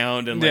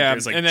sound and like Yeah,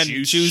 there's like and then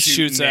juice shoots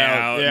shooting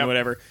out. and Yep.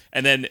 whatever.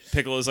 And then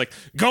Piccolo's like,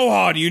 "Go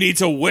on, you need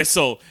to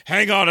whistle.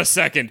 Hang on a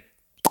second."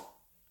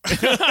 It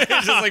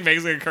just like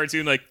makes like a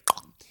cartoon like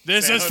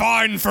This sound. is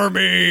fine for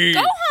me.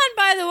 Gohan,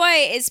 by the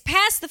way, is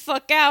passed the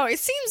fuck out. It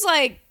seems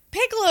like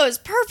Piccolo is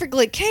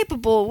perfectly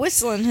capable of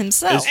whistling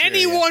himself. It's-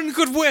 Anyone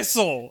could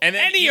whistle. And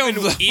then Any of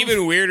them.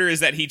 even weirder is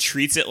that he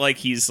treats it like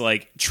he's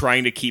like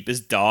trying to keep his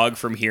dog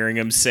from hearing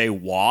him say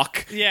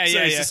walk. Yeah, so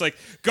yeah, he's yeah. just like,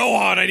 "Go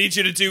on, I need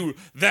you to do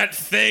that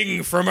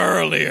thing from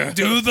earlier."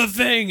 Do the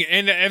thing.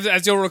 And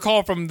as you'll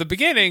recall from the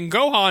beginning,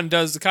 Gohan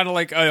does kind of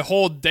like a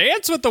whole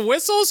dance with the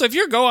whistle. So if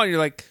you're Gohan, you're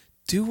like,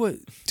 do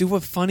a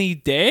funny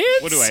dance?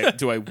 What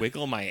do I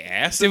wiggle my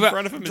ass Do in a-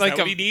 front of him? Is like that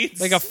a, what he needs?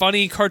 Like a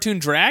funny cartoon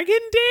dragon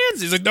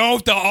dance? He's like, no,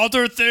 the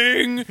other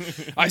thing.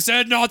 I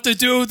said not to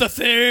do the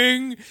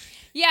thing.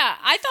 Yeah,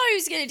 I thought he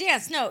was going to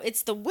dance. No,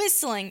 it's the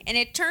whistling. And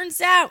it turns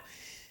out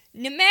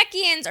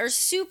Namekians are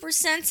super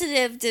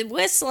sensitive to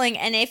whistling.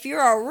 And if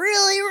you're a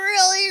really,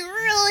 really,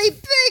 really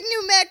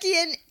big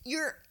Namekian,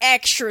 you're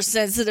extra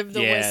sensitive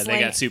to yeah, whistling.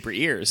 they got super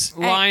ears.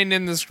 Line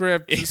in the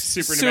script.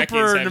 Super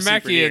super Namekians have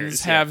super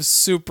ears, yeah. have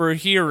super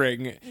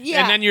hearing.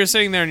 Yeah. And then you're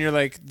sitting there and you're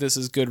like, this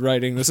is good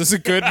writing. This is a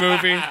good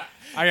movie.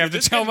 I have to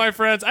this tell get- my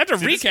friends. I have to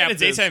Did this get recap a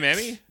this. daytime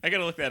Emmy? I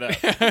gotta look that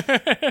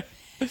up.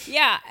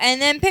 Yeah,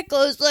 and then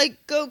Piccolo's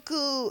like,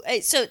 Goku.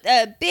 So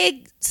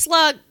Big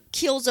Slug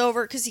keels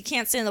over because he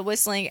can't stand the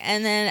whistling.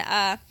 And then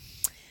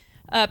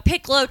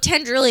Piccolo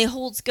tenderly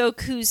holds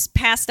Goku's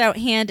passed out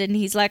hand and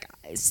he's like,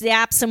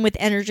 zaps him with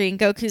energy. And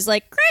Goku's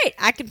like, great,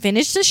 I can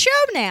finish the show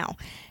now.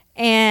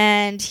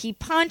 And he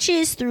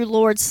punches through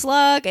Lord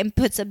Slug and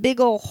puts a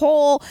big old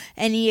hole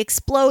and he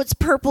explodes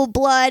purple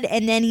blood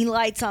and then he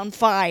lights on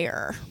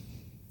fire.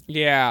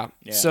 Yeah.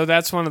 So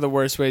that's one of the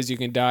worst ways you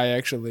can die,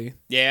 actually.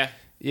 Yeah,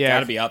 Yeah.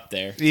 gotta be up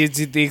there. He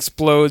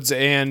explodes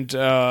and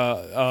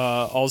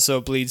also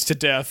bleeds to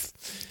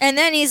death. And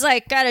then he's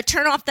like, gotta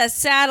turn off that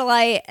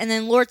satellite. And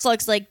then Lord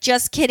Slug's like,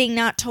 just kidding,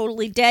 not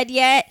totally dead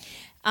yet.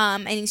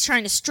 And he's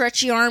trying to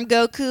stretchy arm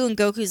Goku. And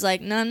Goku's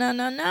like,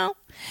 no.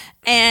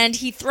 And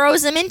he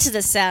throws him into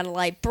the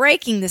satellite,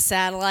 breaking the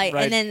satellite.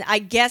 Right. And then I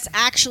guess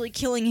actually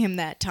killing him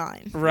that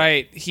time.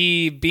 Right.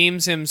 He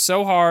beams him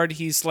so hard,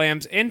 he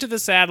slams into the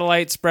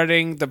satellite,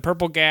 spreading the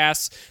purple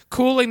gas,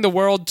 cooling the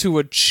world to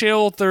a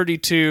chill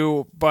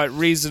 32, but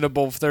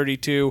reasonable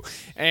 32.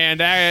 And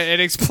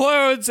it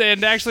explodes,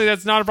 and actually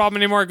that's not a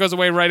problem anymore. It goes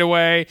away right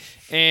away.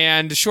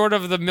 And short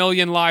of the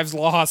million lives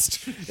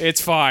lost,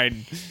 it's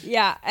fine.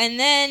 Yeah. And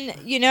then,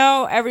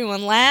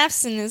 everyone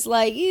laughs and is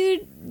like,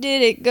 you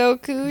did it,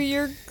 Goku.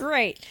 You're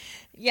great.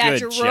 Yeah,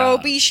 Good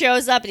Jirobe job.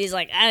 shows up and he's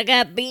like, I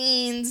got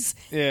beans.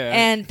 Yeah.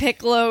 And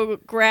Piccolo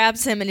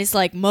grabs him and he's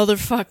like,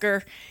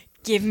 motherfucker,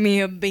 give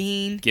me a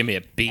bean. Give me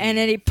a beat. And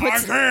then he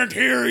puts can't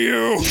hear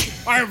you.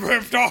 I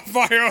ripped off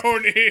my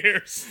own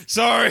ears.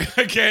 Sorry,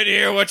 I can't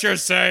hear what you're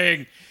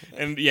saying.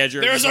 And yeah,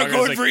 There's a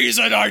good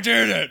reason I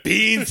did it.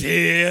 beans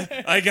here.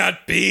 I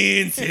got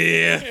beans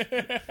here.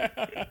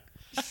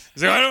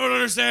 He's like, I don't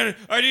understand.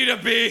 I need a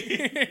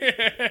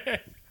bean.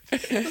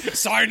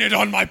 Sign it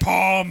on my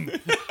palm.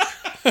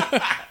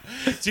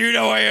 Do you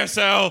know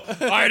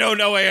ASL? I don't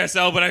know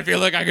ASL, but I feel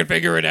like I can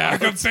figure it out. I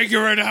can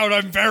figure it out.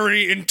 I'm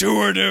very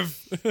intuitive.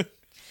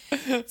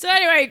 So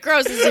anyway, he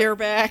grows his ear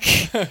back.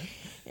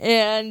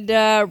 And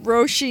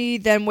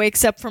Roshi then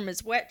wakes up from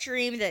his wet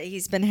dream that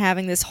he's been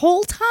having this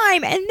whole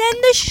time. And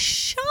then the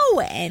show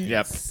ends.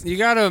 Yep. You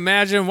got to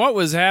imagine what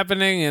was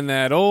happening in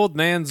that old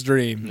man's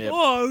dream. Yep.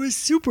 Oh, I was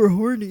super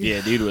horny.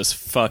 Yeah, dude was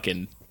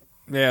fucking.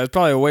 Yeah, it's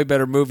probably a way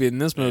better movie than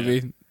this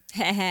movie.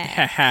 Ha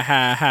ha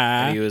ha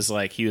ha. He was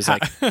like, you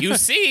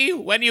see,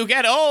 when you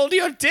get old,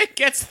 your dick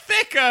gets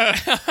thicker.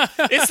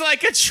 It's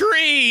like a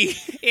tree.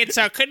 It's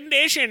a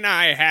condition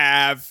I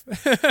have.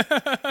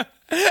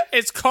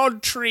 It's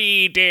called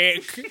tree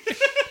dick.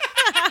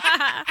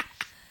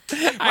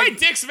 My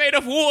dick's made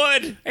of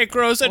wood. It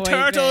grows a Oy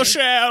turtle vey.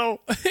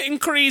 shell,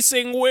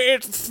 increasing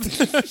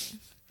width.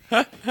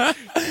 All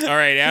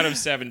right, out of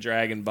 7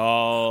 Dragon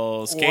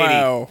Balls. Katie.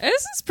 Wow.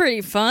 This is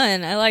pretty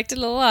fun. I liked it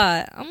a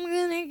lot. I'm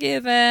going to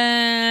give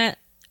it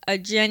a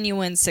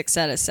genuine 6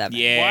 out of 7.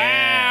 Yes.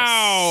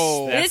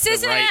 Wow. That's This the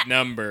isn't right a-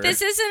 number.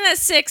 This isn't a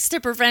 6 to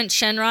prevent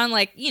Shenron.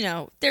 Like,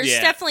 there's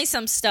Yeah. definitely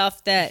some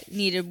stuff that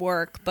needed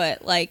work,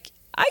 but it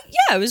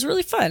was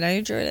really fun. I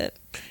enjoyed it.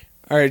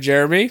 All right,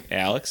 Jeremy.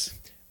 Alex.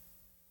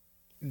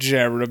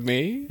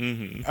 Jeremy.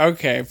 Mm-hmm.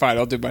 Okay, fine.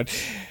 I'll do mine.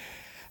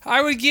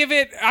 I'm going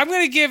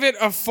to give it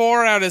a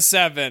 4 out of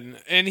 7.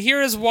 And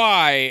here is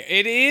why.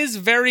 It is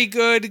very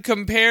good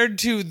compared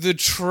to the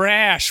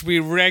trash we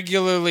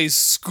regularly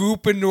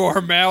scoop into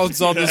our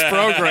mouths on this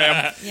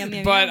program. Yum,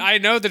 yum, But yum. I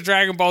know the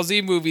Dragon Ball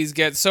Z movies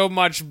get so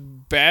much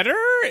better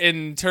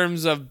in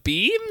terms of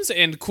beams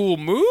and cool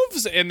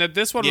moves, and that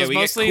this one Yeah, was we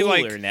mostly get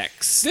cooler like...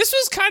 necks. This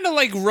was kind of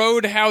like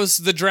Roadhouse,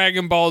 the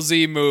Dragon Ball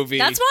Z movie.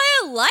 That's why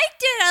I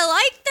liked it. I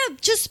liked the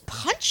just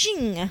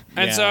punching. And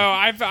Yeah. so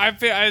I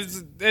feel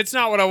it's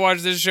not what I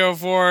watched this show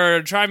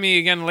for. Try me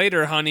again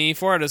later, honey.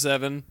 4 out of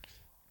 7.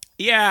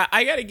 Yeah,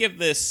 I got to give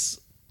this.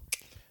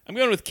 I'm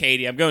going with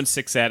Katie. I'm going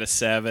 6 out of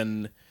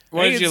 7.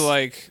 What I think did you it's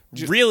like?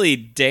 Really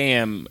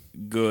damn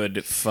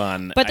good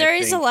fun. But there I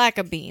is a think. lack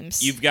of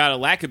beams. You've got a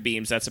lack of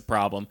beams. That's a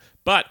problem.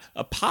 But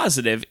a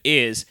positive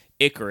is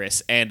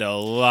Icarus and a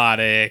lot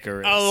of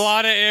Icarus. A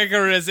lot of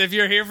Icarus. If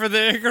you're here for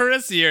the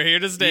Icarus, you're here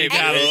to stay. You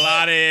got baby. a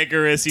lot of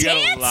Icarus. You got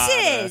a lot of.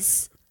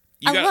 dances.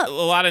 You I got love-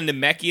 a lot of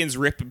Namekians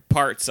ripping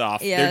parts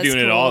off. Yeah, They're that's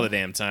doing it cool. all the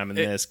damn time in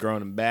this, growing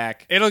them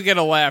back. It'll get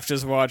a laugh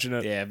just watching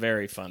it. Yeah,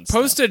 very fun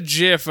Post stuff. a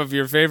GIF of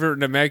your favorite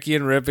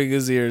Namekian ripping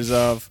his ears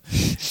off.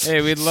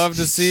 Hey, we'd love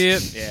to see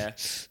it. Yeah.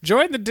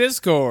 Join the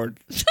Discord.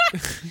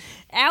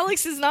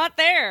 Alex is not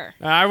there.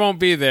 I won't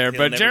be there, He'll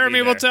but never Jeremy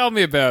be will there. tell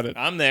me about it.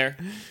 I'm there.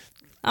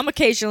 I'm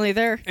occasionally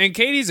there. And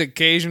Katie's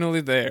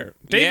occasionally there.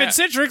 David Yeah.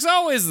 Citric's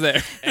always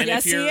there. And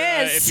Yes, if you're, he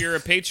is. if you're a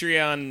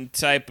Patreon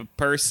type of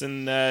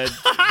person,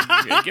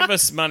 give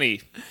us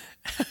money.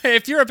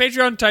 If you're a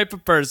Patreon type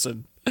of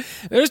person.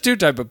 There's 2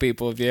 type of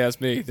people, if you ask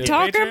me. There's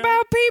Talking Patreon-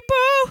 about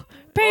people,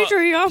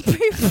 Patreon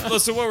people. Well,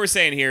 so what we're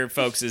saying here,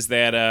 folks, is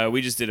that we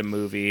just did a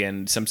movie,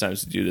 and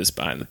sometimes we do this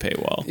behind the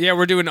paywall. Yeah,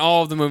 we're doing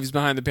all of the movies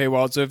behind the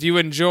paywall. So if you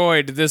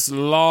enjoyed this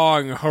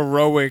long,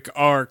 heroic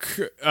arc,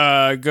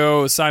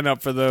 go sign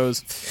up for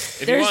those.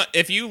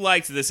 If you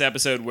liked this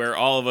episode where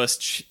all of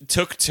us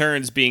took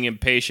turns being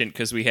impatient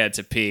because we had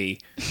to pee,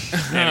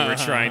 and we're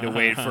trying to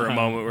wait for a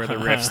moment where the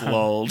riffs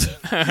lulled,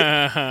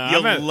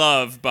 you'll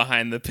love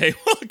behind the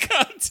paywall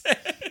content.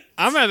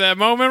 I'm at that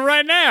moment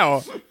right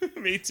now.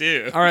 Me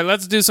too. All right,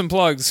 let's do some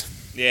plugs.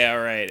 Yeah, all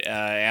right.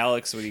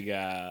 Alex, what do you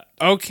got?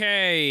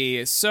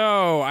 Okay,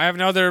 so I have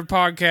another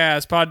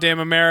podcast, Pod Damn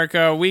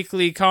America,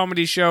 weekly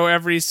comedy show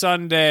every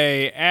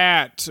Sunday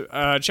at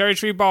Cherry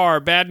Tree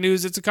Bar. Bad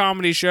news, it's a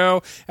comedy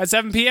show at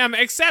 7 p.m.,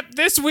 except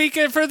this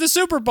weekend for the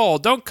Super Bowl.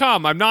 Don't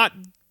come. I'm not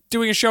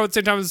doing a show at the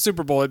same time as the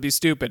Super Bowl. It'd be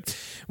stupid.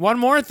 One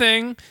more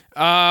thing.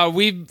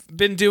 We've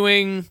been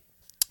doing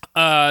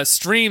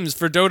streams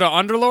for Dota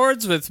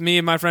Underlords with me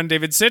and my friend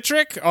David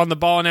Citric on the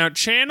Ballin' Out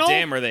channel.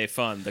 Damn, are they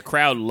fun? The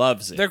crowd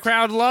loves it. The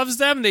crowd loves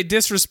them. They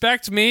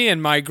disrespect me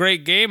and my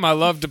great game I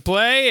love to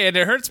play, and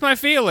it hurts my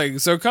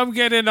feelings. So come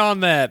get in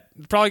on that.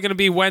 It's probably going to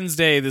be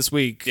Wednesday this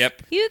week.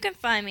 Yep. You can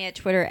find me at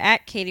Twitter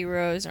at Katie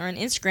Rose or on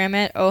Instagram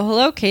at Oh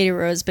Hello Katie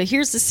Rose. But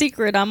here's the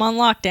secret: I'm on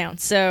lockdown.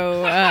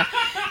 So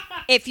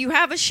if you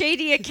have a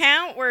shady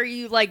account where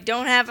you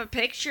don't have a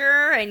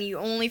picture and you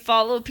only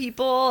follow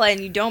people and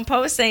you don't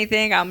post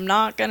anything, I'm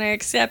not gonna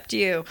accept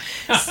you.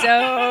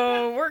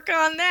 So work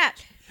on that.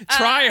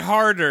 Try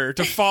harder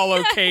to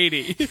follow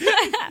Katie.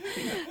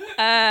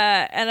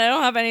 And I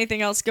don't have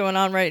anything else going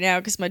on right now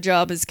because my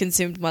job has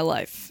consumed my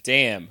life.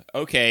 Damn.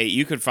 Okay,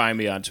 you can find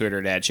me on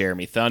Twitter at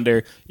Jeremy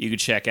Thunder. You can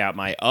check out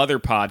my other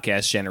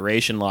podcast,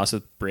 Generation Loss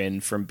with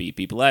Bryn from Beep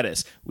Beep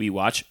Lettuce. We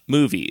watch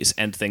movies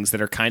and things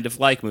that are kind of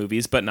like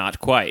movies, but not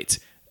quite.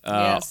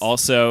 Yes.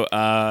 Also,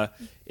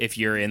 if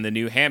you're in the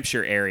New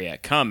Hampshire area,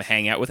 come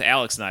hang out with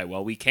Alex and I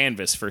while we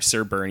canvass for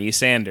Sir Bernie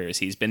Sanders.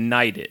 He's been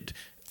knighted.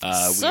 We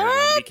are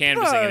going to be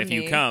canvassing, and if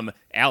you Bernie. come,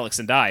 Alex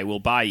and I will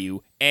buy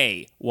you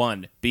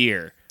one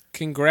beer.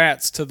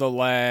 Congrats to the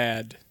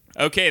lad.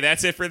 Okay,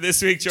 that's it for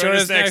this week. Join Join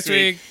us next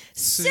week.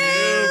 Super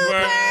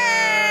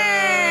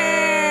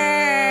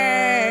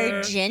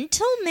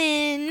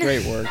gentlemen.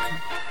 Great work.